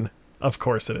 McClane. Of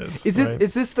course it is. Is it?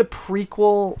 Is this the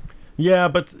prequel? Yeah,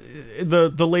 but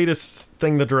the latest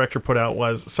thing the director put out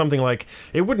was something like,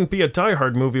 it wouldn't be a Die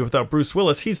Hard movie without Bruce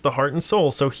Willis. He's the heart and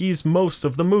soul, so he's most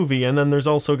of the movie. And then there's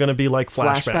also going to be like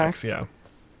flashbacks. Yeah.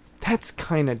 That's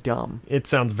kind of dumb. It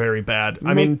sounds very bad.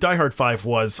 I mean, Die Hard 5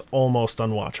 was almost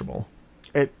unwatchable.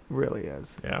 It really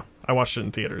is. Yeah. I watched it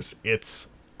in theaters. If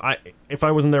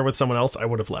I wasn't there with someone else, I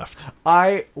would have left.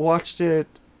 I watched it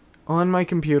on my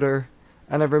computer,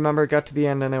 and I remember it got to the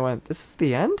end, and I went, "This is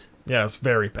the end?" Yeah, it's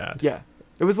very bad. Yeah.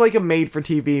 It was like a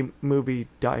made-for-TV movie,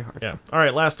 Die Hard. Yeah. All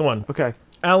right, last one. Okay.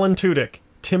 Alan Tudyk,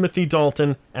 Timothy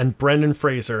Dalton, and Brendan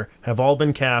Fraser have all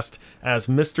been cast as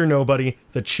Mr. Nobody,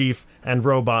 the Chief, and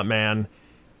Robot Man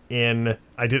in...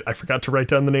 I forgot to write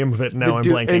down the name of it, now I'm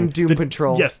blanking. In Doom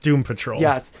Patrol. Yes, Doom Patrol.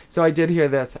 Yes. So I did hear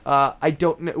this. I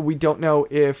don't know. We don't know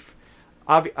if...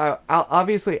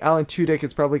 obviously, Alan Tudyk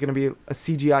is probably going to be a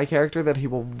CGI character that he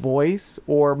will voice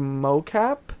or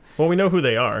mocap. Well, we know who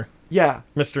they are. Yeah.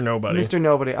 Mr. Nobody. Mr.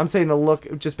 Nobody. I'm saying the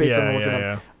look, just based on the look of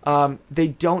them. Yeah. They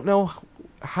don't know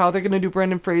how they're going to do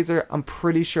Brendan Fraser. I'm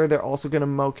pretty sure they're also going to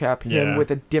mocap him with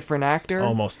a different actor.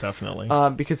 Almost definitely.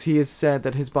 Because he has said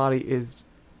that his body is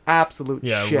absolute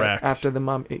shit wrecked. after the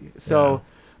Mummy. So,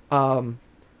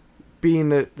 being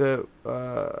the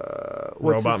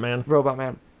Robot Man. Robot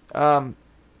Man.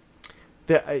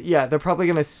 They're probably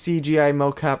going to CGI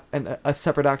mocap and a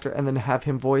separate actor and then have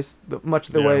him voice much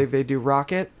the way they do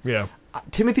Rocket. Yeah.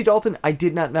 Timothy Dalton, I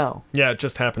did not know. Yeah, it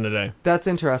just happened today. That's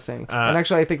interesting. And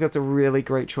actually, I think that's a really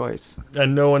great choice.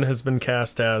 And no one has been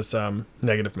cast as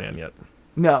Negative Man yet.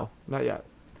 No, not yet.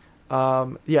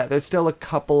 There's still a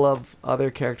couple of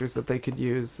other characters that they could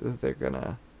use that they're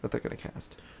gonna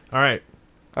cast. All right.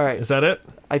 Is that it?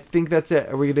 I think that's it.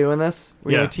 Are we doing this?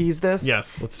 We're gonna tease this?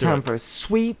 Yes, let's do it. Time for a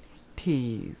sweet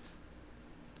tease.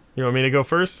 You want me to go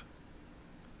first?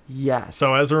 Yes.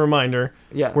 So as a reminder,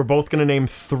 we're both going to name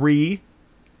three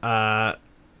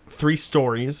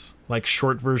stories, like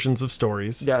short versions of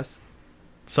stories. Yes.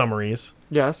 Summaries.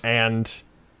 Yes. And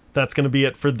that's going to be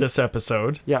it for this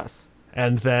episode. Yes.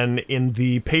 And then in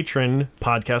the Patreon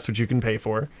podcast, which you can pay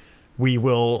for, we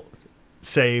will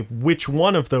say which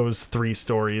one of those three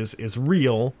stories is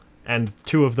real and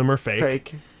two of them are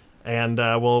fake. And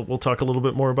we'll talk a little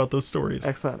bit more about those stories.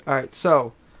 Excellent. All right,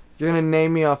 so you're going to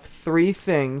name me off three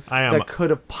things that could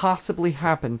have possibly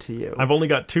happened to you. I've only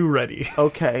got two ready.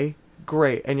 Okay,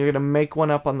 great. And you're going to make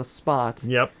one up on the spot.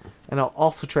 Yep. And I'll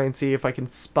also try and see if I can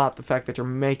spot the fact that you're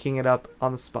making it up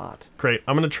on the spot. Great.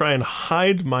 I'm going to try and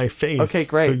hide my face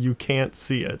so you can't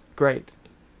see it. Great.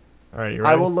 All right, you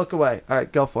ready? I will look away. All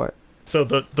right, go for it. So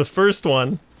the first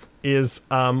one is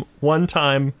one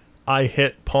time I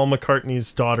hit Paul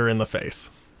McCartney's daughter in the face.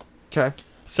 Okay.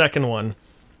 Second one,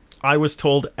 I was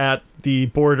told at the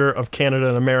border of Canada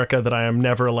and America that I am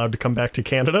never allowed to come back to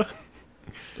Canada.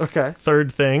 Okay.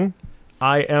 Third thing,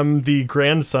 I am the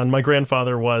grandson. My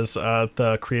grandfather was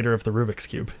the creator of the Rubik's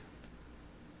Cube.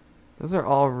 Those are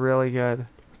all really good.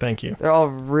 Thank you. They're all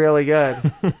really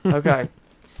good. Okay.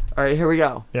 All right, here we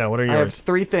go. Yeah, what are yours? I have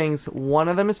three things. One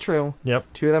of them is true. Yep.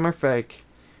 Two of them are fake.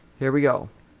 Here we go.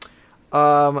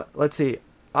 Let's see.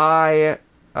 I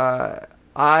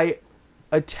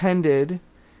attended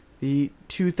the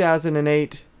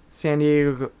 2008 San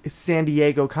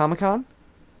Diego Comic-Con.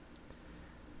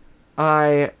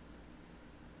 I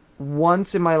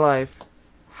once in my life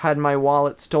had my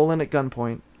wallet stolen at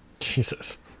gunpoint.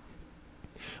 Jesus.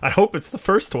 I hope it's the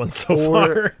first one so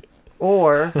far.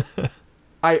 Or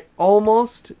I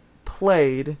almost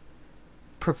played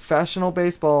professional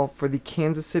baseball for the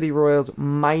Kansas City Royals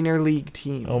minor league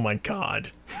team. Oh my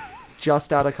God.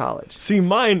 Just out of college. See,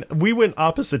 mine, we went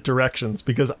opposite directions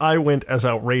because I went as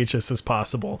outrageous as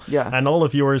possible. Yeah. And all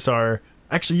of yours are...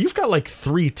 Actually, you've got like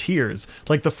 3 tiers.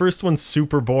 Like the first one's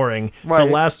super boring. Right.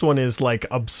 The last one is like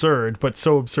absurd, but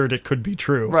so absurd it could be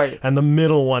true. Right. And the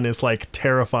middle one is like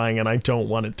terrifying and I don't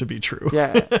want it to be true.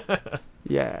 Yeah.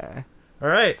 Yeah. All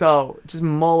right. So just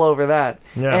mull over that.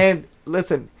 Yeah. And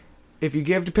listen, if you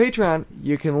give to Patreon,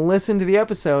 you can listen to the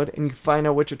episode and you can find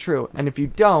out which are true. And if you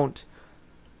don't,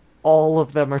 all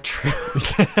of them are true.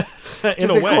 In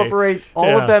Just a way. incorporate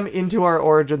all of them into our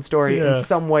origin story in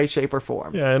some way, shape, or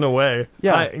form. Yeah, in a way.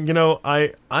 Yeah.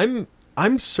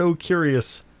 I'm so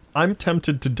curious. I'm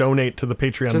tempted to donate to the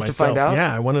Patreon just myself. To find out?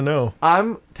 Yeah, I want to know.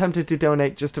 I'm tempted to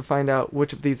donate just to find out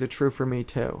which of these are true for me,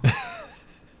 too.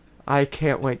 I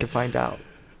can't wait to find out.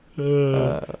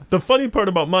 The funny part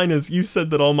about mine is you said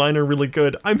that all mine are really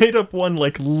good. I made up one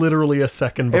like literally a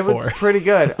second before. It was pretty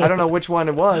good. I don't know which one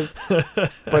it was,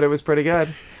 but it was pretty good.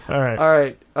 All right. All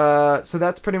right. So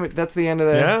that's pretty much that's the end of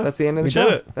the that's the end of the show.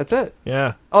 Did it. That's it.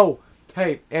 Yeah. Oh,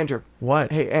 hey Andrew.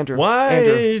 What? Hey Andrew. Why?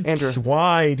 Andrew.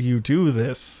 Why do you do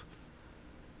this?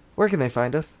 Where can they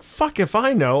find us? Fuck if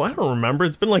I know. I don't remember.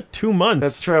 It's been like 2 months.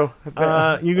 That's true.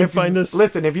 You can find us.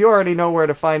 Listen, if you already know where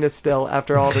to find us still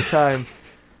after all this time,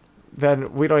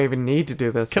 then we don't even need to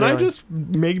do this. Can I just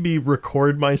maybe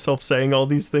record myself saying all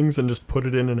these things and just put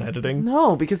it in editing?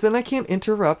 No, because then I can't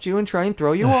interrupt you and try and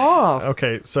throw you off.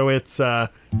 Okay, so it's you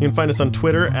can find us on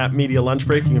Twitter at Media Lunch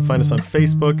Break. You can find us on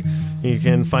Facebook. You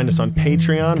can find us on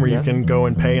Patreon, where you can go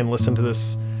and pay and listen to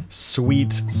this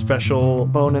sweet special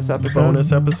bonus episode.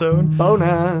 Boners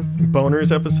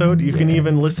episode. You can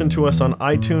even listen to us on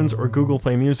iTunes or Google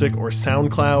Play Music or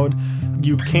SoundCloud.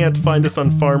 You can't find us on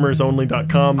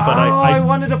farmersonly.com, but I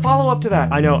wanted to follow up to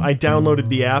that. I know. I downloaded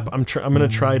the app. I'm going to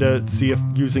try to see if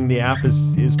using the app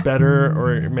is better,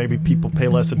 or maybe people pay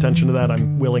less attention to that.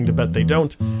 I'm willing to bet they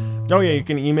don't. Oh yeah, you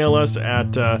can email us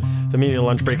at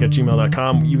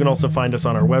themedialunchbreak@gmail.com. You can also find us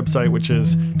on our website, which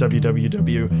is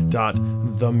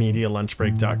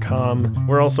www.themedialunchbreak.com.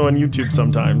 We're also on YouTube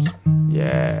sometimes.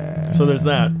 Yeah. So there's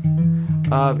that.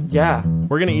 Yeah.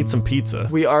 We're going to eat some pizza.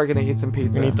 We are going to eat some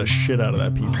pizza. We're going to eat the shit out of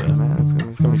that pizza. Oh, man, it's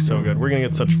going to be so good. We're going to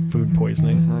get such food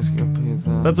poisoning. Such good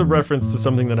pizza. That's a reference to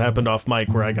something that happened off mic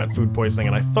where I got food poisoning,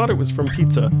 and I thought it was from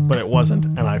pizza, but it wasn't,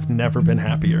 and I've never been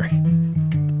happier.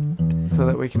 So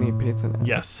that we can eat pizza now.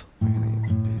 Yes. We're going to eat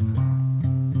some pizza.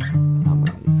 I'm going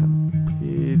to eat some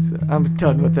pizza. I'm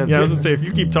done with this. Yeah, I was going to say, if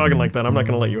you keep talking like that, I'm not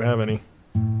going to let you have any.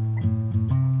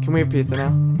 Can we have pizza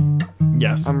now?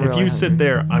 Yes. I'm really if you sit hungry.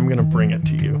 there, I'm going to bring it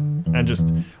to you. And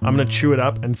I'm going to chew it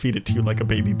up and feed it to you like a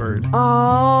baby bird.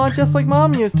 Oh, just like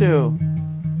Mom used to.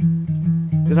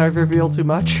 Did I reveal too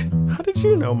much? How did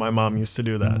you know my mom used to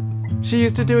do that? She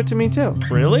used to do it to me too.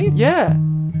 Really? Yeah.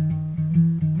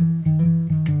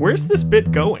 Where's this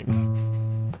bit going?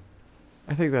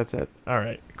 I think that's it. All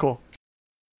right. Cool.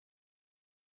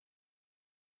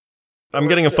 I'm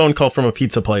getting a phone call from a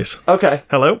pizza place. Okay.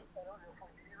 Hello?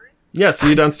 Yes, are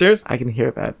you downstairs? I can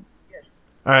hear that.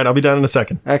 All right, I'll be down in a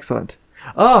second. Excellent.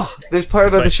 Oh, this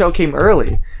part of the show came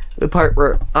early. The part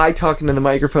where I talk into the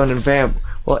microphone and vamp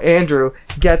while Andrew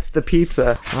gets the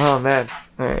pizza. Oh, man.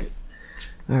 All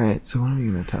right, so what are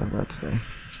we going to talk about today?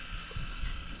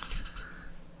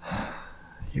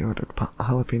 You ordered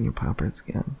jalapeno poppers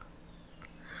again.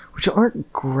 Which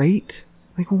aren't great.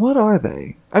 Like, what are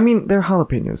they? I mean, they're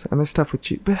jalapenos and they're stuffed with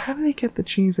cheese. But how do they get the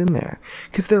cheese in there?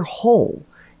 Because they're whole.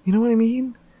 You know what I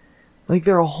mean? Like,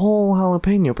 they're a whole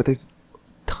jalapeno, but there's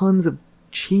tons of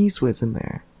cheese whiz in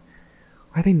there.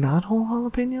 Are they not whole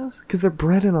jalapenos? Because they're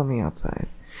breaded on the outside.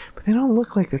 But they don't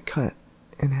look like they're cut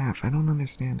in half. I don't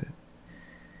understand it.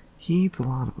 He eats a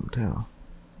lot of them, too.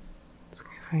 It's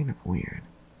kind of weird.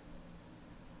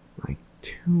 Like,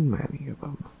 too many of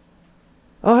them.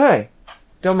 Oh, hey.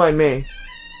 Don't mind me.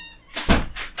 I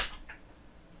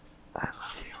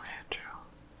love you, Andrew.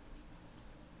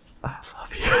 I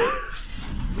love you.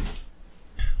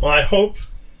 Well, I hope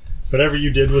whatever you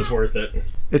did was worth it.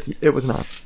 It was not.